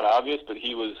he's not obvious, but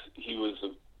he was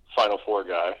a Final Four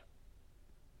guy.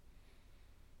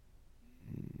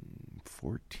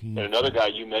 14. And another guy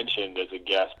you mentioned as a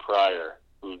guest prior,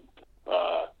 who is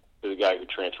a guy who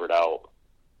transferred out.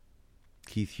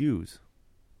 Keith Hughes.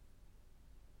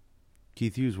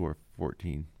 Keith Hughes wore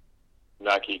 14.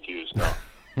 Not Keith Hughes, no.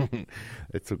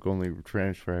 It's the only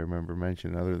transfer I remember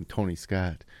mentioning other than Tony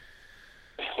Scott.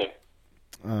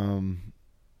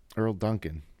 Earl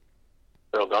Duncan.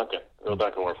 Earl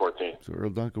Duncan wore 14. So Earl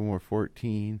Duncan wore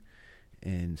 14,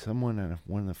 and someone on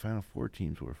one of the Final Four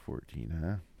teams wore 14,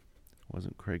 huh? It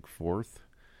wasn't Craig Forth.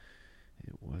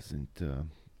 It wasn't.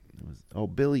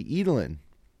 Billy Edelin.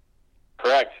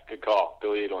 Correct. Good call.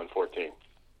 Billy Edelin, 14.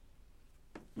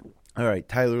 All right,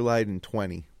 Tyler Lydon,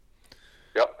 20.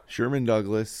 Yep. Sherman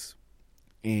Douglas,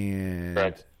 and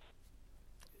correct.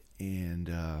 And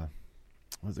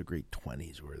what other great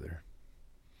 20s were there?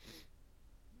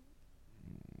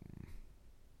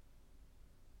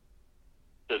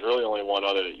 There's really only one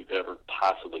other that you could ever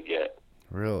possibly get.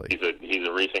 Really? He's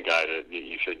a recent guy that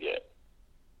you should get.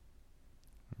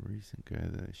 A recent guy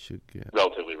that I should get.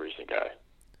 Relatively recent guy.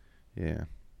 Yeah.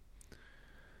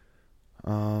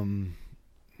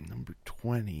 Number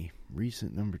 20.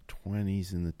 Recent number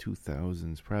 20s in the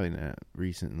 2000s. Probably not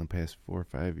recent in the past 4 or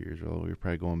 5 years. Although we were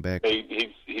probably going back.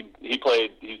 He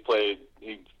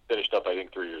finished up, I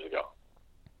think, 3 years ago.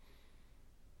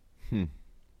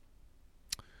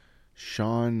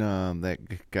 Sean, that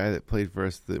guy that played for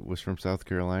us that was from South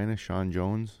Carolina, Sean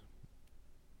Jones?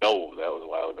 No, that was a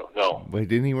while ago. No. Wait,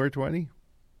 didn't he wear 20?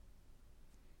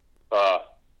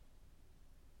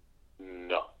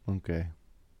 No. Okay.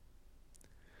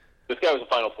 This guy was a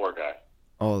Final Four guy.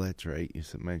 Oh, that's right. You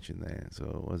mentioned that. So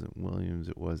it wasn't Williams.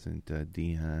 It wasn't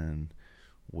Dion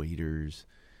Waiters.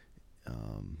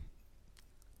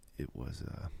 It was,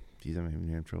 geez, I'm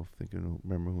having trouble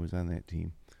remember who was on that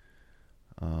team.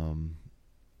 But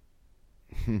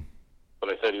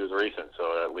I said he was recent,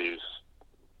 so that leaves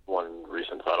one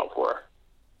recent Final Four.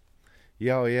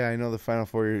 Yeah, oh yeah, I know the Final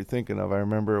Four you're thinking of. I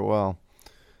remember it well.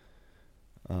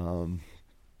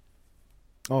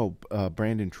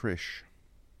 Brandon Trish.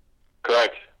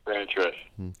 Correct, Brandon Trish.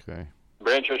 Okay.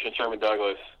 Brandon Trish and Sherman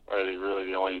Douglas are really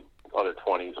the only other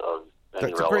 20s of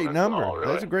any relevance. That's a great number. All,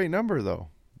 really. That's a great number, though,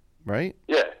 right?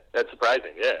 Yeah, that's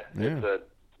surprising. Yeah. Yeah.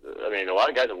 A lot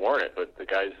of guys have worn it, but the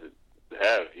guys that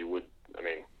have,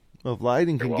 Well, if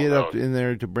Lydon can get up in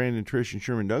there to Brandon Trish and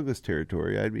Sherman Douglas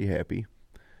territory, I'd be happy.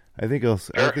 I think he'll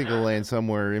land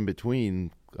somewhere in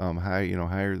between,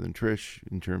 higher than Trish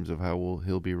in terms of how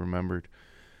he'll be remembered.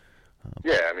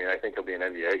 I think he'll be an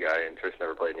NBA guy, and Trish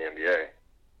never played in the NBA.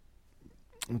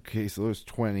 Okay, so there's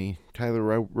 20.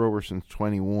 Tyler Roberson's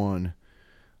 21.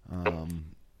 Tyler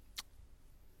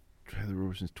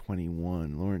Roberson's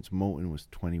 21. Lawrence Moten was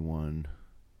 21.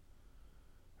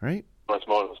 Right? Lawrence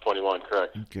Moten was 21,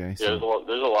 correct. Okay. Yeah, there's a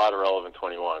lot of relevant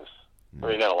 21s. I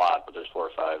mean, not a lot, but there's 4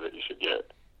 or 5 that you should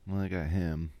get. Well, I got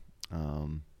him.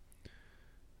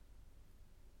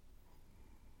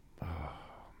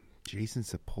 Jason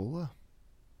Sapola?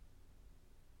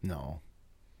 No.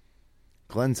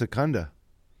 Glenn Secunda?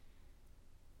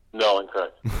 No,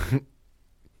 incorrect.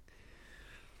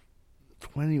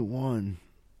 21.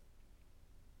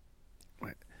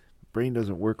 My brain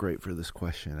doesn't work right for this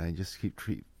question. I just keep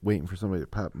waiting for somebody to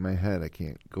pop in my head. I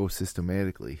can't go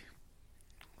systematically.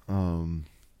 20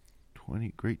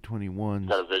 great 21s.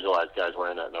 Got to visualize guys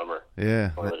wearing that number.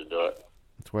 Yeah. One way to do it.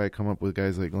 That's why I come up with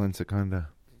guys like Glenn Secunda.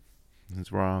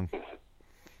 It's wrong.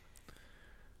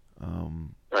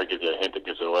 I give you a hint that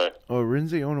gives it away. Oh,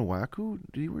 Rinze Onuaku?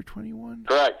 Did he wear 21?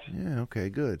 Correct. Yeah, okay,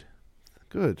 good.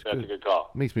 Good. That's a good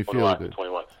call. Makes me feel good.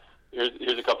 21.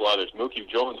 Here's a couple others. Mookie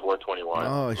Jones wore 21.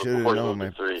 Oh, I should have known my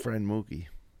friend Mookie.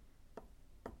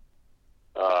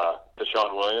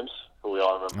 Deshaun Williams, who we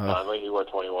all remember fondly, he wore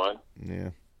 21. Yeah.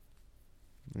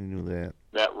 I knew that.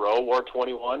 Matt Rowe wore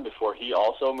 21 before he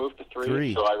also moved to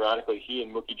 3. So, ironically, he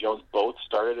and Mookie Jones both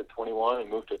started at 21 and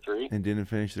moved to 3. And didn't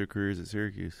finish their careers at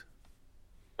Syracuse.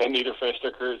 And neither finished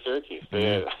their careers at Syracuse.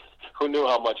 Who knew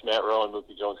how much Matt Rowe and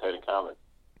Mookie Jones had in common?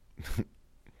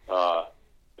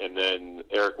 And then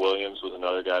Eric Williams was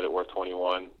another guy that wore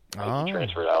 21. He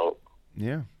transferred out.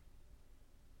 Yeah.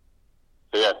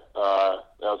 So, that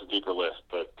was a deeper list,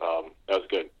 but that was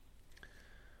good.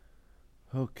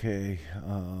 Okay.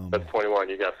 That's 21.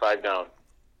 You got 5 down.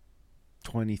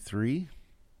 23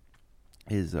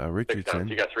 is Richardson.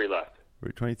 You got 3 left.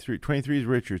 23 is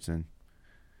Richardson.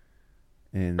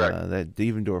 And that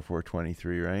Devendorf wore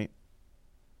 23, right?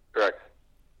 Correct.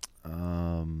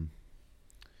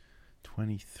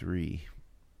 23.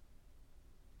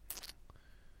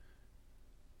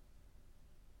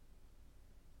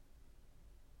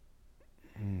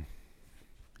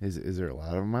 Is there a lot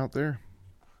of them out there?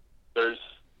 There's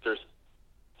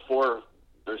 4.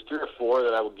 There's 3 or 4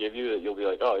 that I will give you that you'll be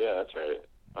like, oh yeah, that's right.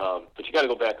 But you got to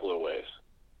go back a little ways.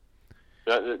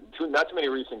 Not too many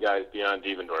recent guys beyond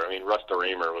Devendorf. I mean, Rusta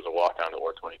Reamer was a walk-on that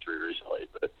wore 23 recently,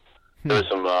 but there's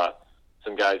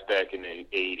some guys back in the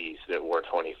 80s that wore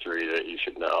 23 that you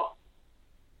should know.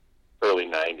 Early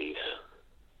 90s.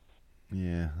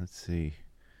 Yeah, let's see.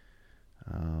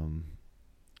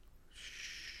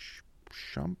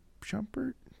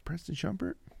 Shumpert? Preston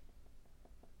Shumpert?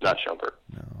 Not Shumpert.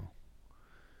 No.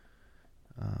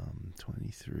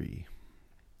 23.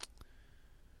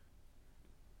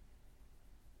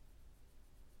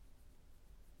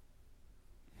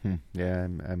 Yeah,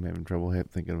 I'm having trouble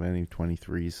thinking of any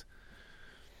 23s.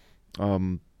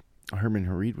 Herman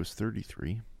Harid was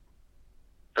 33.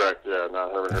 Correct. Yeah,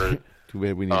 not Herman Harid. Too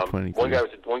bad we need 23. One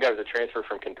guy was a transfer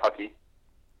from Kentucky.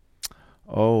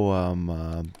 Oh,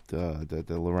 the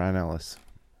Leron Ellis.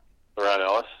 Leron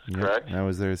Ellis, yep, correct. I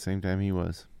was there the same time he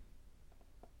was.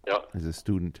 Yep. As a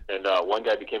student. And one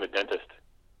guy became a dentist.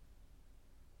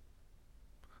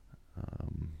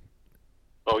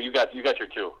 Oh, you got your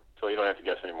 2, so you don't have to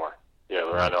guess anymore. Yeah,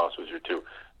 Leron Ellis was your 2.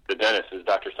 The dentist is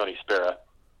Dr. Sonny Spera.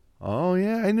 Oh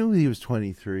yeah, I knew he was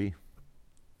 23.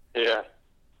 Yeah.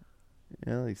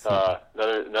 Yeah,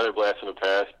 another blast from the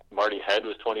past. Marty Head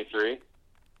was 23.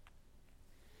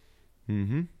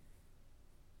 Mm-hmm.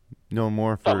 No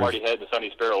more for... I thought Marty Head and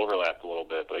Sonny Spera overlapped a little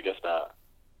bit, but I guess not.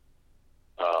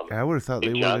 I would have thought they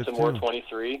would have Johnson wore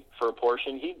 23 for a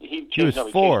portion. He was 4. He changed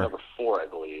number 4, I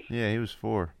believe. Yeah, he was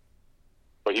 4.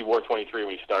 But he wore 23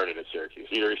 when he started at Syracuse.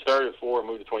 Either he started at 4 or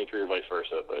moved to 23 or vice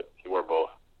versa, but he wore both.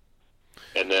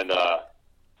 And then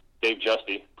Dave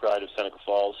Justy, pride of Seneca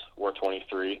Falls, wore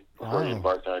 23 before he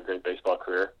embarked on a great baseball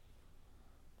career.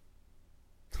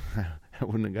 I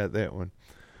wouldn't have got that one.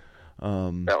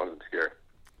 That one's obscure.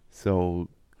 So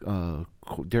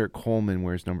Derek Coleman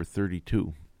wears number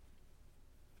 32.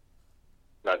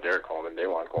 Not Derek Coleman,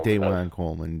 Dajuan Coleman. Dajuan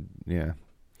Coleman, yeah.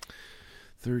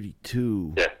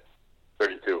 32. Yeah,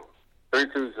 32.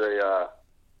 32 is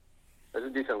that's a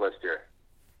decent list here.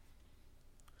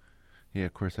 Yeah,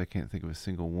 of course I can't think of a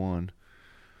single one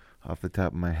off the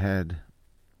top of my head.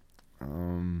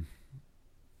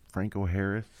 Franco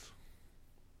Harris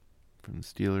from the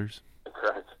Steelers.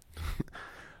 Correct.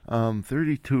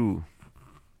 32.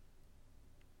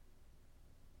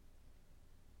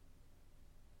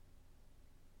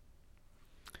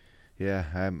 Yeah,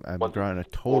 I'm drawing a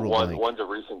total blank. One's a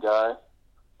recent guy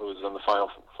who was on the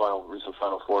recent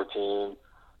Final Four team.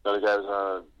 Another guy was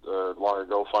on a long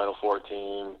ago Final Four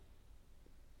team.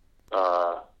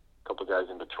 A couple guys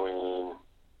in between.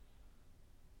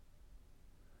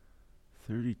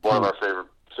 32. One of our favorite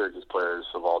Syracuse players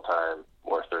of all time,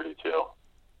 wore 32.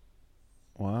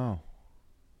 Wow.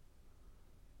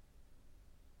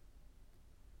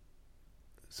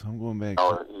 So I'm going back.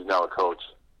 Oh, he's now a coach.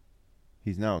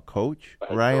 He's now a coach?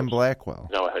 Ryan Blackwell.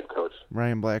 Now a head coach.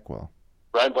 Ryan Blackwell.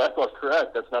 Ryan Blackwell's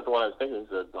correct. That's not the one I was thinking.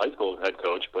 He's a high school head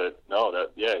coach, but no,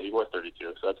 he wore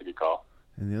 32, so that's a good call.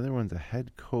 And the other one's a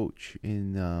head coach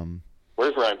in...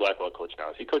 Where's Ryan Blackwell coach now?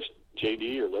 Is he coached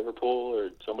JD or Liverpool or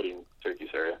somebody in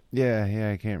Syracuse area? Yeah,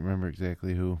 I can't remember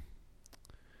exactly who.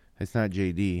 It's not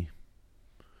JD.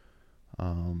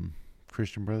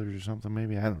 Christian Brothers or something,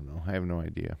 maybe? I don't know. I have no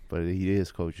idea. But he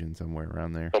is coaching somewhere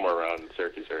around there. Somewhere around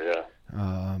Syracuse area, yeah.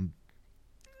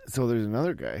 So there's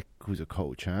another guy who's a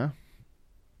coach, huh?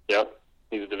 Yep.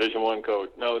 He's a Division I coach.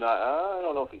 No, not. I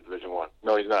don't know if he's Division I.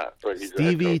 No, he's not. But he's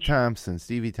Stevie Thompson.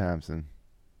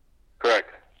 Correct.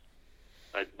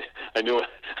 I knew when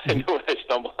I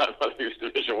stumbled on whether he was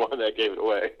Division I, that gave it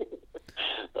away.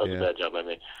 That was a bad job by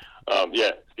me.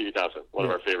 Stevie Thompson, one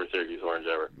of our favorite Syracuse Orange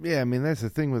ever. Yeah, I mean that's the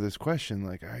thing with this question.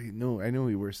 Like I know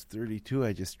he wears 32.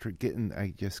 I just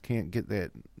can't get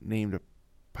that name to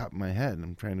pop in my head.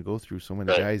 I'm trying to go through so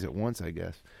many guys at once, I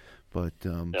guess. But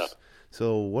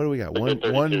so what do we got?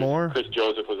 One more. Chris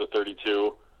Joseph was a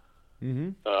 32.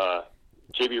 Mm-hmm.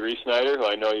 J.B. Reef-Snyder, who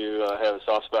I know you have a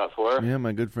soft spot for. Yeah,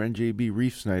 my good friend J.B.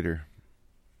 Reef-Snyder.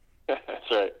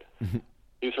 That's right.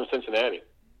 He was from Cincinnati.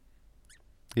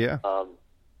 Yeah. I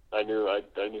knew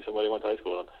somebody who went to high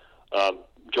school with him.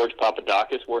 George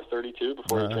Papadakis wore 32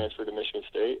 before he transferred to Michigan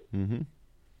State. Mm-hmm.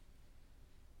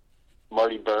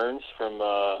 Marty Burns from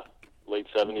late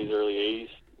 70s, early 80s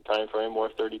time frame wore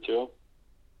 32.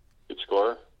 Good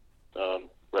scorer.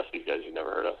 Rest of these guys you've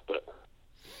never heard of, but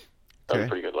that was a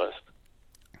pretty good list.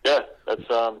 Yeah, that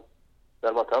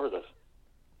about covers us.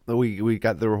 We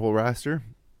got the whole roster?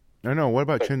 I know. What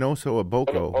about Chinoso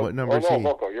Aboko? What number is he?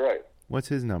 Aboko, you're right. What's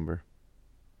his number?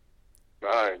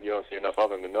 You don't see enough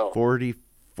of him to know.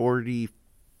 45.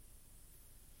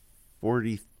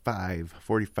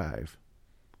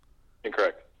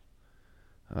 Incorrect.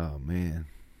 Oh, man.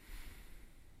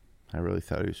 I really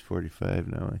thought he was 45.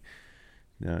 Now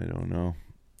I don't know.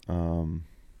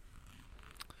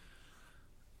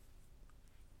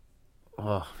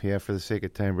 For the sake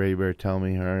of time, Brady better tell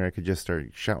me, or I could just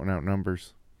start shouting out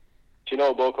numbers.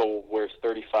 Chino Boko wears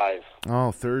 35.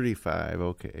 Oh, 35.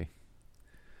 Okay.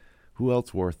 Who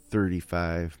else wore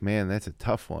 35? Man, that's a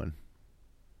tough one.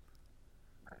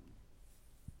 A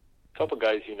couple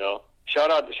guys you know. Shout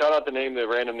out the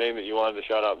random name that you wanted to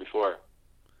shout out before.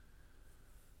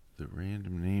 The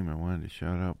random name I wanted to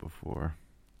shout out before.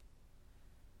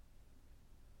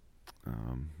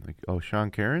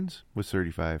 Sean Cairns was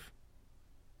 35.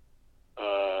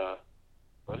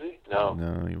 Was he? No.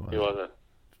 No, he wasn't. He wasn't.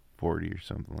 40 or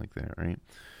something like that, right?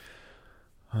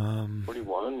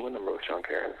 41? What number was Sean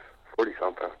Cairns?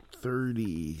 40-something.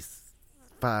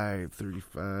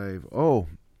 35. Oh,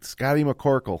 Scotty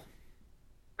McCorkle.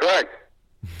 Correct.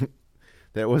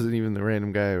 That wasn't even the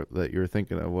random guy that you were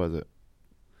thinking of, was it?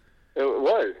 It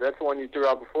was. That's the one you threw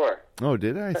out before. Oh,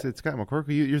 did I? I said Scott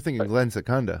McCorkle. You're thinking Glenn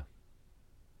Secunda.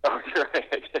 Oh, you're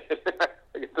right.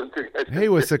 I get those two guys. Hey,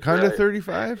 was Secunda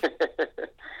 35?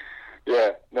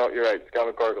 Yeah. No, you're right.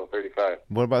 Scott McCorkle, 35.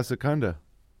 What about Secunda?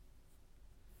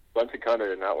 Glenn Secunda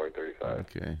did not wear 35.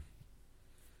 Okay.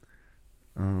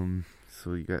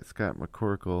 So you got Scott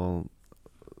McCorkle.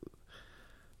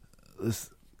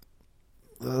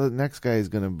 The next guy is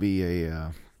going to be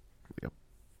a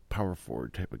power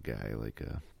forward type of guy,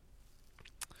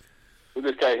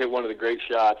 This guy hit one of the great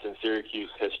shots in Syracuse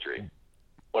history.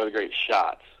 One of the great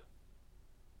shots.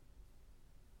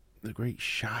 The great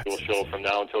shots. It will show from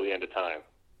now until the end of time.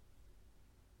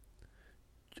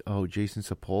 Oh, Jason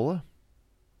Sapola?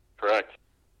 Correct.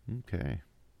 Okay.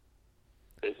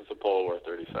 Jason Sapola wore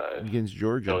 35. Against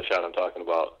Georgia. You know the shot I'm talking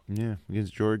about. Yeah,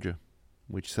 against Georgia,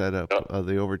 which set up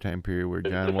the overtime period where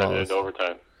John Wallace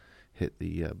hit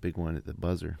the big one at the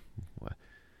buzzer. What?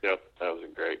 Yep, that was a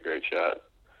great, great shot.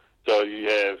 So you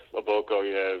have Aboko,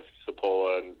 you have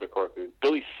Sapola, and McCorkle.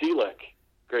 Billy Seelick,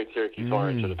 great Syracuse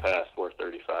Orange of the past, wore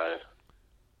 35.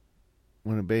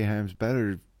 One of Boeheim's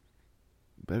better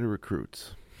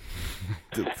recruits.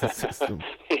 the system.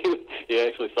 He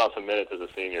actually saw some minutes as a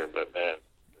senior, but man,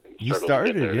 he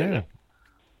started, yeah.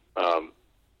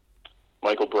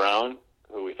 Michael Brown,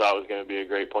 who we thought was going to be a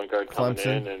great point guard coming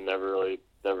in, and never really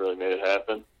made it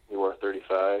happen. He wore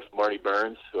 35. Marty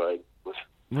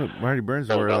Marty Burns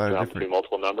So wore a lot of between different.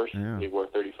 multiple numbers. Yeah. He wore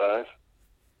 35.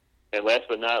 And last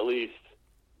but not least,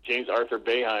 James Arthur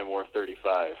Boeheim wore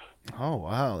 35. Oh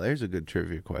wow, there's a good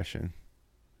trivia question.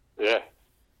 Yeah.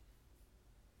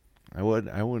 I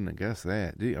wouldn't have guessed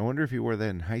that. I wonder if he wore that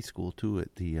in high school too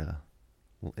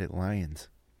at Lions.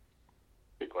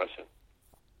 Good question.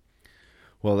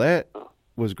 Well, that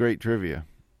was great trivia.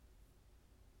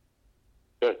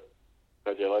 Good.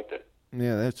 Glad you liked it.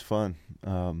 Yeah, that's fun.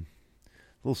 A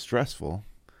little stressful.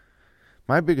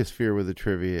 My biggest fear with the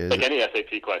trivia is Like any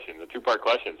SAT question, the two-part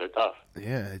questions are tough.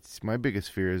 yeah, it's my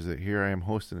biggest fear is that here I am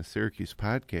hosting a Syracuse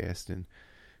podcast and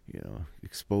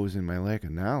exposing my lack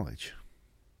of knowledge.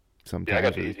 Sometimes Yeah, I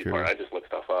got the with easy trivia. part. I just look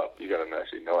stuff up. You got to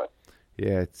actually know it.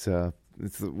 Yeah, it's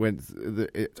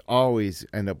always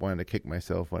end up wanting to kick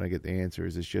myself when I get the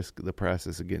answers. It's just the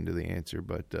process of getting to the answer.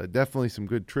 But definitely some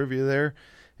good trivia there,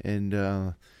 and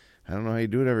I don't know how you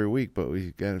do it every week, but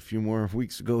we've got a few more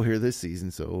weeks to go here this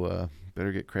season, so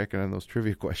better get cracking on those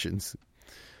trivia questions.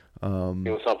 It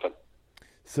was something.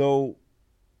 So,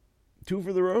 2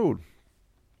 for the road.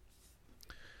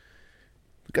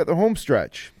 We got the home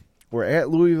stretch. We're at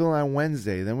Louisville on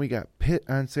Wednesday. Then we got Pitt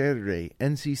on Saturday.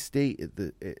 NC State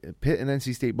Pitt and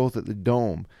NC State both at the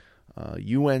Dome.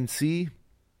 UNC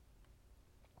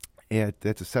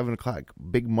that's a 7:00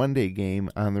 big Monday game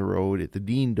on the road at the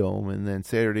Dean Dome, and then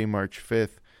Saturday, March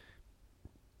 5th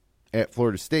at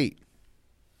Florida State.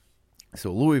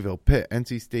 So Louisville, Pitt,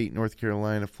 NC State, North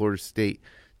Carolina, Florida State.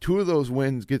 2 of those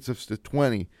wins gets us to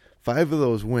 20. 5 of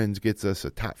those wins gets us a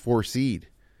top 4 seed,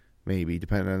 maybe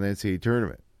depending on the NCAA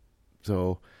tournament.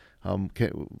 So,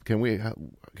 can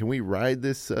we ride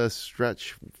this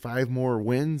stretch 5 more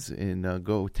wins and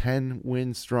go 10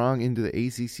 wins strong into the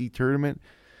ACC tournament,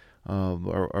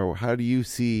 or how do you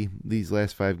see these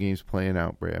last 5 games playing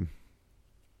out, Brad?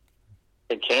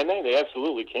 And can they? They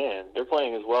absolutely can. They're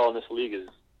playing as well in this league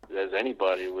as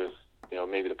anybody, with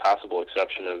maybe the possible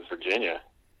exception of Virginia.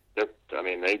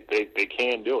 They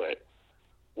can do it.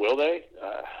 Will they?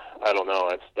 I don't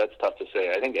know. That's tough to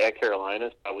say. I think at Carolina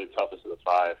is probably the toughest of the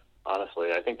 5.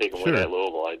 Honestly, I think they can win at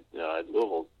Louisville.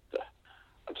 Louisville.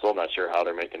 I'm still not sure how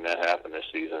they're making that happen this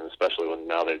season, especially when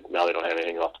now they don't have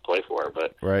anything else to play for.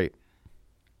 But right,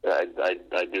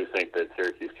 I do think that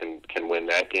Syracuse can win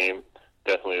that game.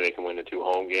 Definitely, they can win the 2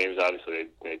 home games. Obviously,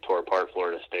 they tore apart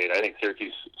Florida State. I think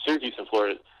Syracuse and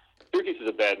Florida. Syracuse is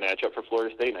a bad matchup for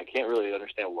Florida State, and I can't really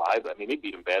understand why. But they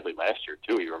beat them badly last year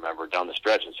too. You remember down the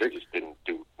stretch, and Syracuse didn't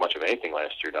do much of anything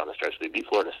last year down the stretch. They beat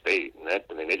Florida State, and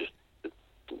they just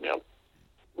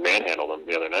manhandled them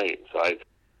the other night. So I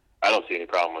don't see any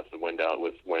problem with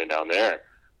winning down there.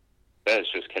 Then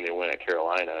it's just, can they win at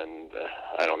Carolina? And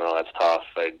I don't know. That's tough.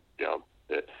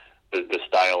 The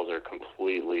styles are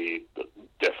completely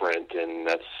different, and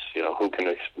that's who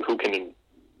can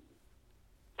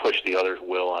push the other's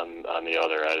will on the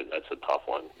other. That's a tough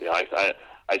one.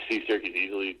 I see Syracuse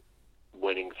easily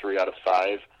winning 3 out of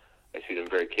 5. I see them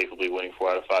very capably winning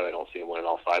 4 out of 5. I don't see them winning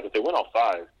all 5, but they win all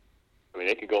 5.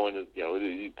 They could go into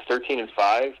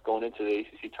 13-5 going into the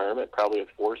ACC tournament, probably a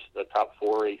top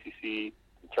 4 ACC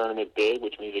tournament bid,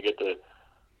 which means they get to,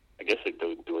 I guess they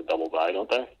do a double bye, don't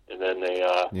they? And then they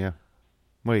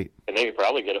and they could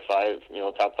probably get a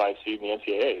top 5 seed in the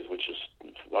NCAAs, which is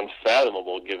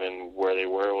unfathomable given where they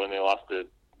were when they lost to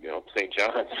St.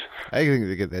 John's. I think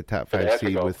they get that top 5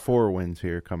 seed with 4 wins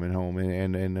here coming home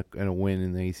and a win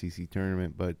in the ACC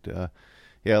tournament, but.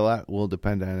 A lot will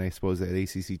depend on, I suppose, that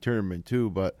ACC tournament too.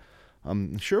 But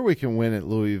I'm sure we can win at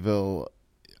Louisville.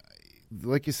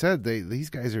 Like you said,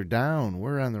 these guys are down.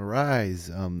 We're on the rise.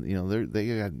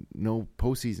 They got no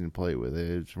postseason to play with.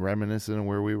 It's reminiscent of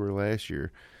where we were last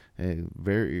year,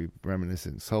 very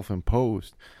reminiscent,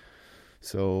 self-imposed.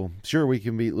 So sure, we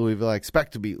can beat Louisville. I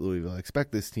expect to beat Louisville. I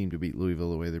expect this team to beat Louisville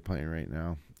the way they're playing right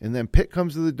now. And then Pitt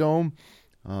comes to the Dome.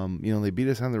 They beat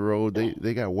us on the road.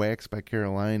 They got waxed by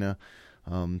Carolina.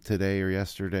 Today or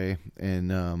yesterday,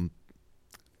 and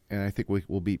I think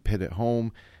we'll beat Pitt at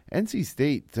home. NC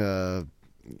State,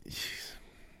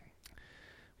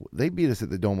 they beat us at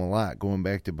the Dome a lot, going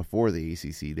back to before the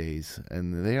ACC days,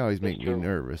 and they always make me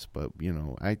nervous. But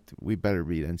we better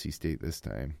beat NC State this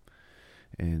time.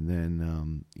 And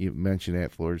then you mentioned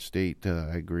at Florida State,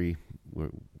 I agree.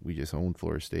 We just owned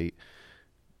Florida State.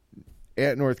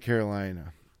 At North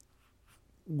Carolina.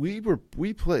 We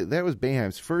played. That was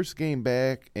Boeheim's first game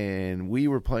back, and we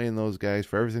were playing those guys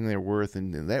for everything they're worth.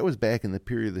 And that was back in the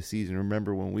period of the season.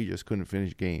 Remember when we just couldn't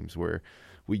finish games, where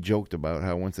we joked about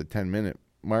how once the 10-minute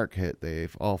mark hit, they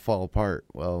all fall apart.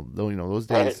 Well, those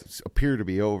days appear to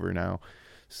be over now.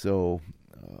 So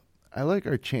I like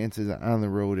our chances on the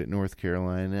road at North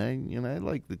Carolina. I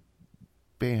like the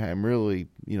Boeheim really,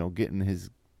 getting his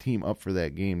team up for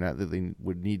that game. Not that they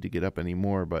would need to get up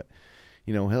anymore, but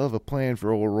he'll have a plan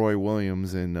for old Roy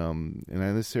Williams, and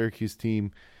this Syracuse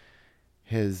team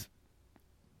has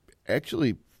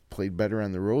actually played better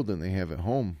on the road than they have at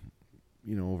home,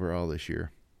 overall this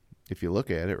year. If you look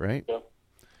at it, right?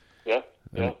 Yeah.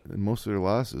 And most of their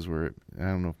losses were, I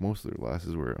don't know if most of their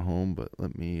losses were at home, but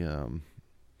let me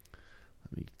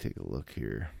take a look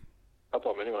here. I'll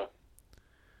tell them anyway.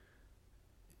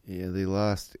 Yeah, they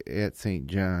lost at St.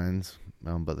 John's,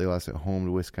 but they lost at home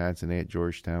to Wisconsin, at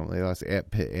Georgetown. They lost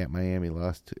at Pitt, at Miami,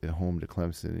 lost at home to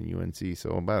Clemson and UNC,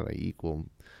 so about an equal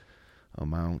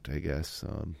amount, I guess.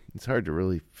 It's hard to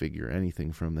really figure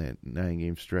anything from that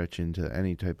 9-game stretch into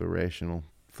any type of rational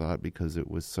thought because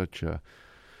it was such a...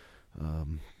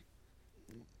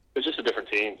 it's just a different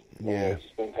team. Yeah. It's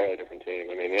an entirely different team.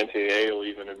 I mean, the NCAA will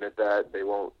even admit that. They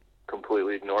won't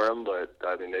completely ignore them, but,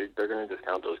 I mean, they're going to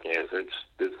discount those games. It's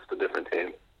a different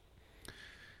team.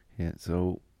 Yeah,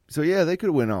 so yeah, they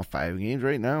could win all 5 games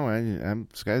right now. I'm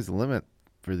sky's the limit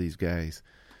for these guys.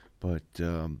 But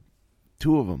 2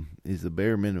 of them is the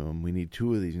bare minimum. We need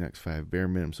 2 of these next 5 bare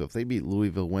minimum. So if they beat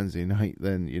Louisville Wednesday night,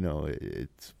 then,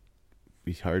 it's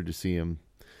be hard to see them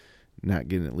not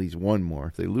getting at least 1 more.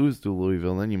 If they lose to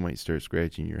Louisville, then you might start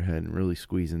scratching your head and really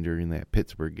squeezing during that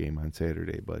Pittsburgh game on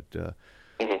Saturday.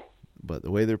 But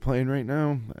the way they're playing right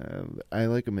now, I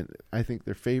like them. I think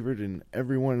they're favored in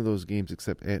every one of those games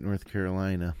except at North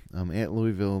Carolina. At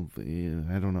Louisville,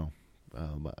 I don't know.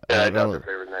 I doubt they're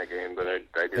favored in that game, but I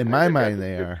do in my mind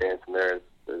they are. Chance in there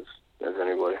as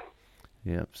anybody.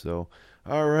 Yep. So,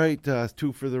 all right,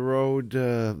 2 for the road.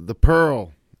 The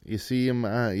Pearl. You see him.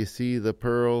 You see the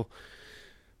Pearl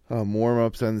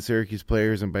warm-ups on the Syracuse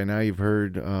players, and by now you've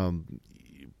heard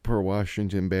Pearl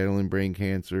Washington battling brain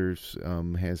cancers,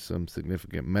 has some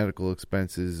significant medical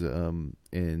expenses,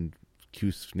 and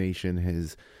Cuse Nation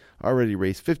has already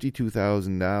raised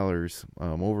 $52,000,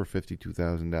 over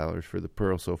 $52,000 for the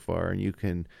Pearl so far, and you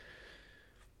can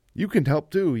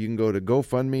help too. You can go to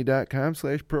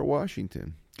GoFundMe.com/Pearl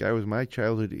Washington. Guy was my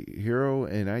childhood hero,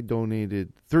 and I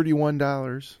donated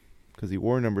 $31 because he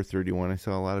wore number 31. I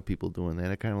saw a lot of people doing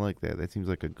that. I kind of like that. That seems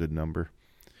like a good number.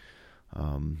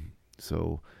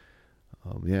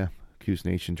 Yeah, Cuse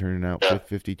Nation turning out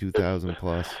 52,000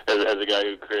 plus. As a guy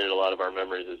who created a lot of our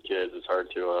memories as kids, it's hard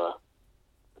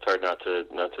not to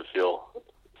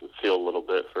feel a little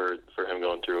bit for him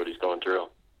going through what he's going through.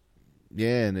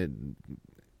 Yeah, and it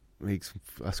makes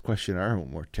us question our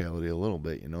own mortality a little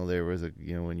bit. There was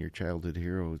when your childhood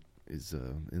hero is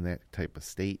in that type of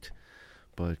state,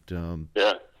 but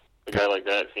yeah, a guy like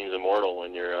that seems immortal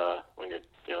when you're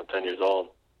 10 years old.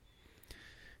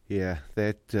 Yeah,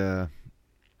 that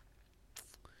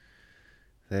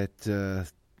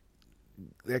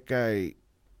guy,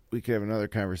 we could have another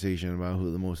conversation about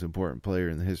who the most important player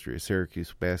in the history of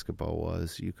Syracuse basketball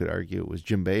was. You could argue it was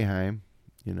Jim Boeheim,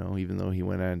 even though he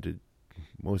went on to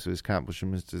most of his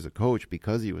accomplishments as a coach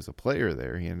because he was a player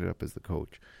there. He ended up as the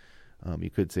coach. You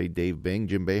could say Dave Bing.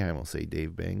 Jim Boeheim will say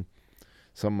Dave Bing.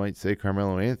 Some might say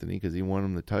Carmelo Anthony because he won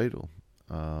him the title.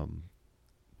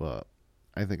 But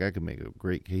I think I could make a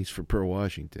great case for Pearl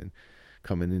Washington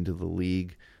coming into the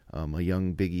league. A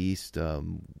young Big East,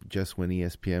 just when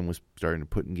ESPN was starting to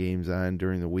putting games on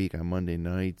during the week on Monday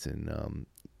nights, and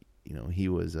he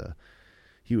was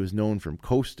known from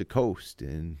coast to coast.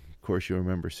 And of course, you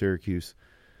remember Syracuse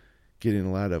getting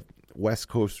a lot of West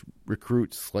Coast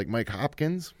recruits like Mike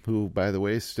Hopkins, who, by the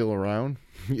way, is still around,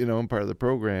 and part of the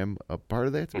program. Part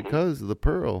of that's because the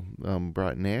Pearl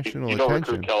brought national attention. You don't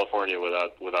recruit California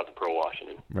without the Pearl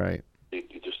Washington. Right. You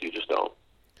just don't.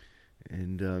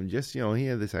 And he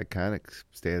had this iconic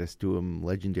status to him,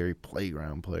 legendary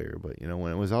playground player. But,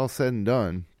 when it was all said and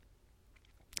done,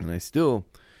 and I still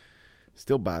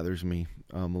bothers me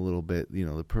a little bit,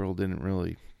 the Pearl didn't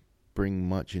really bring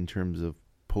much in terms of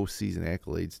postseason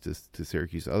accolades to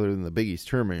Syracuse other than the Big East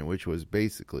tournament, which was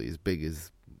basically as big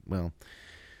as, well,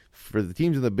 for the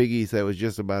teams in the Big East, that was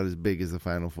just about as big as the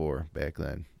Final Four back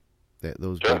then,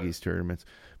 those Big East tournaments.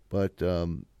 But,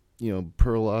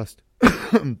 Pearl lost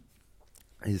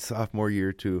his sophomore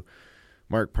year to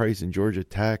Mark Price and Georgia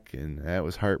Tech, and that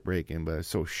was heartbreaking, but I was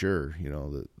so sure,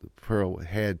 the Pearl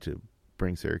had to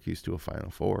bring Syracuse to a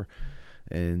Final Four.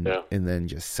 And then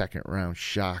just second round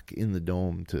shock in the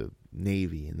Dome to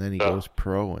Navy, and then he goes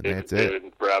pro, and that's David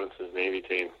it. Robinson's Navy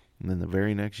team. And then the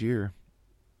very next year,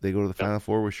 they go to the Final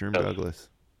Four with Sherm Douglas.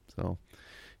 So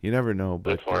you never know.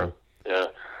 But yeah.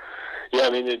 I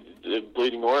mean, the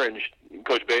Bleeding Orange.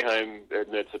 Coach Boeheim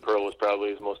admits that Pearl was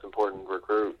probably his most important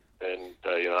recruit, and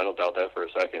I don't doubt that for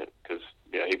a second because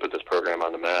he put this program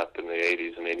on the map in the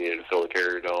 80s, and they needed to fill the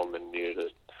Carrier Dome and needed to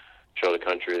show the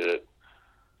country that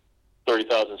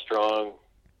 30,000 strong,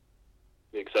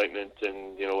 the excitement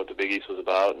and, what the Big East was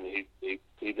about, and he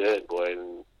did, boy.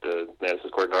 And the Madison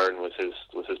Square Garden was his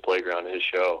playground, his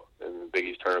show, and the Big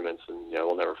East tournaments, and,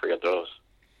 we'll never forget those.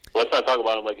 Let's not talk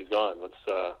about him like he's gone. Let's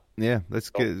get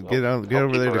over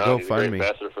there to GoFundMe. He's a great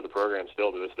ambassador for the program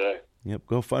still to this day. Yep,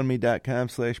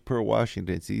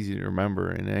 GoFundMe.com/Per-Washington. It's easy to remember,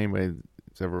 and anybody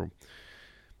that's ever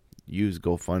used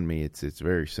GoFundMe, it's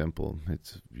very simple.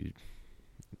 You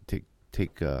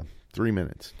take 3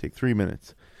 minutes. Take 3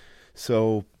 minutes.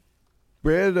 So,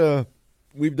 Brad,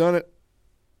 we've done it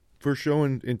for show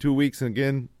in 2 weeks, and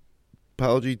again,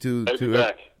 apology to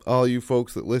all you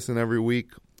folks that listen every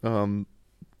week. I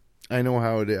know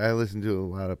how it is. I listen to a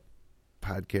lot of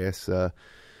podcasts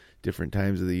different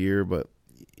times of the year, but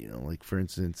like for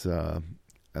instance, I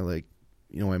mow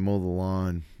the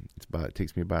lawn. It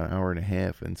takes me about an hour and a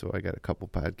half, and so I got a couple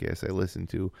podcasts I listen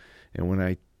to, and when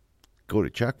I go to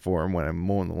check for them when I'm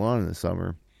mowing the lawn in the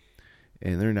summer,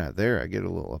 and they're not there, I get a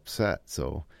little upset.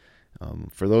 So,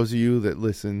 for those of you that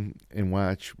listen and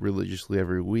watch religiously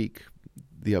every week,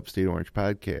 the Upstate Orange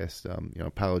podcast, I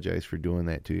apologize for doing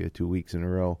that to you 2 weeks in a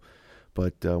row.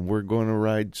 But we're going to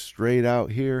ride straight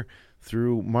out here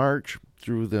through March,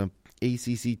 through the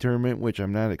ACC tournament, which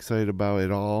I'm not excited about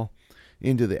at all,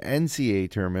 into the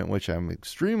NCAA tournament, which I'm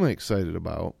extremely excited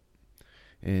about,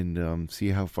 and see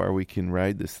how far we can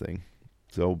ride this thing.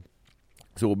 So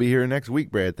we'll be here next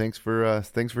week, Brad. Thanks for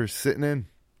sitting in.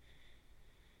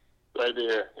 Glad to be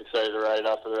here. Excited to ride it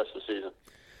out for the rest of the season.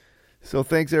 So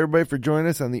thanks, everybody, for joining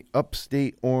us on the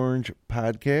Upstate Orange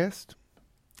podcast.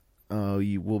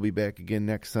 You will be back again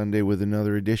next Sunday with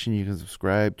another edition. You can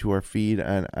subscribe to our feed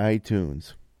on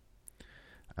iTunes,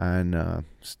 on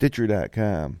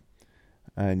Stitcher.com,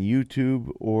 on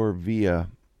YouTube, or via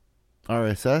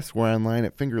RSS. We're online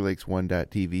at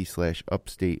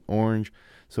fingerlakes1.tv/upstateorange.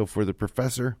 So for the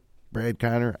professor, Brad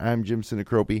Connor, I'm Jim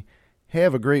Sinacropi.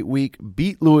 Have a great week.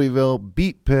 Beat Louisville,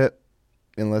 beat Pitt,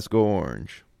 and let's go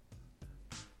Orange.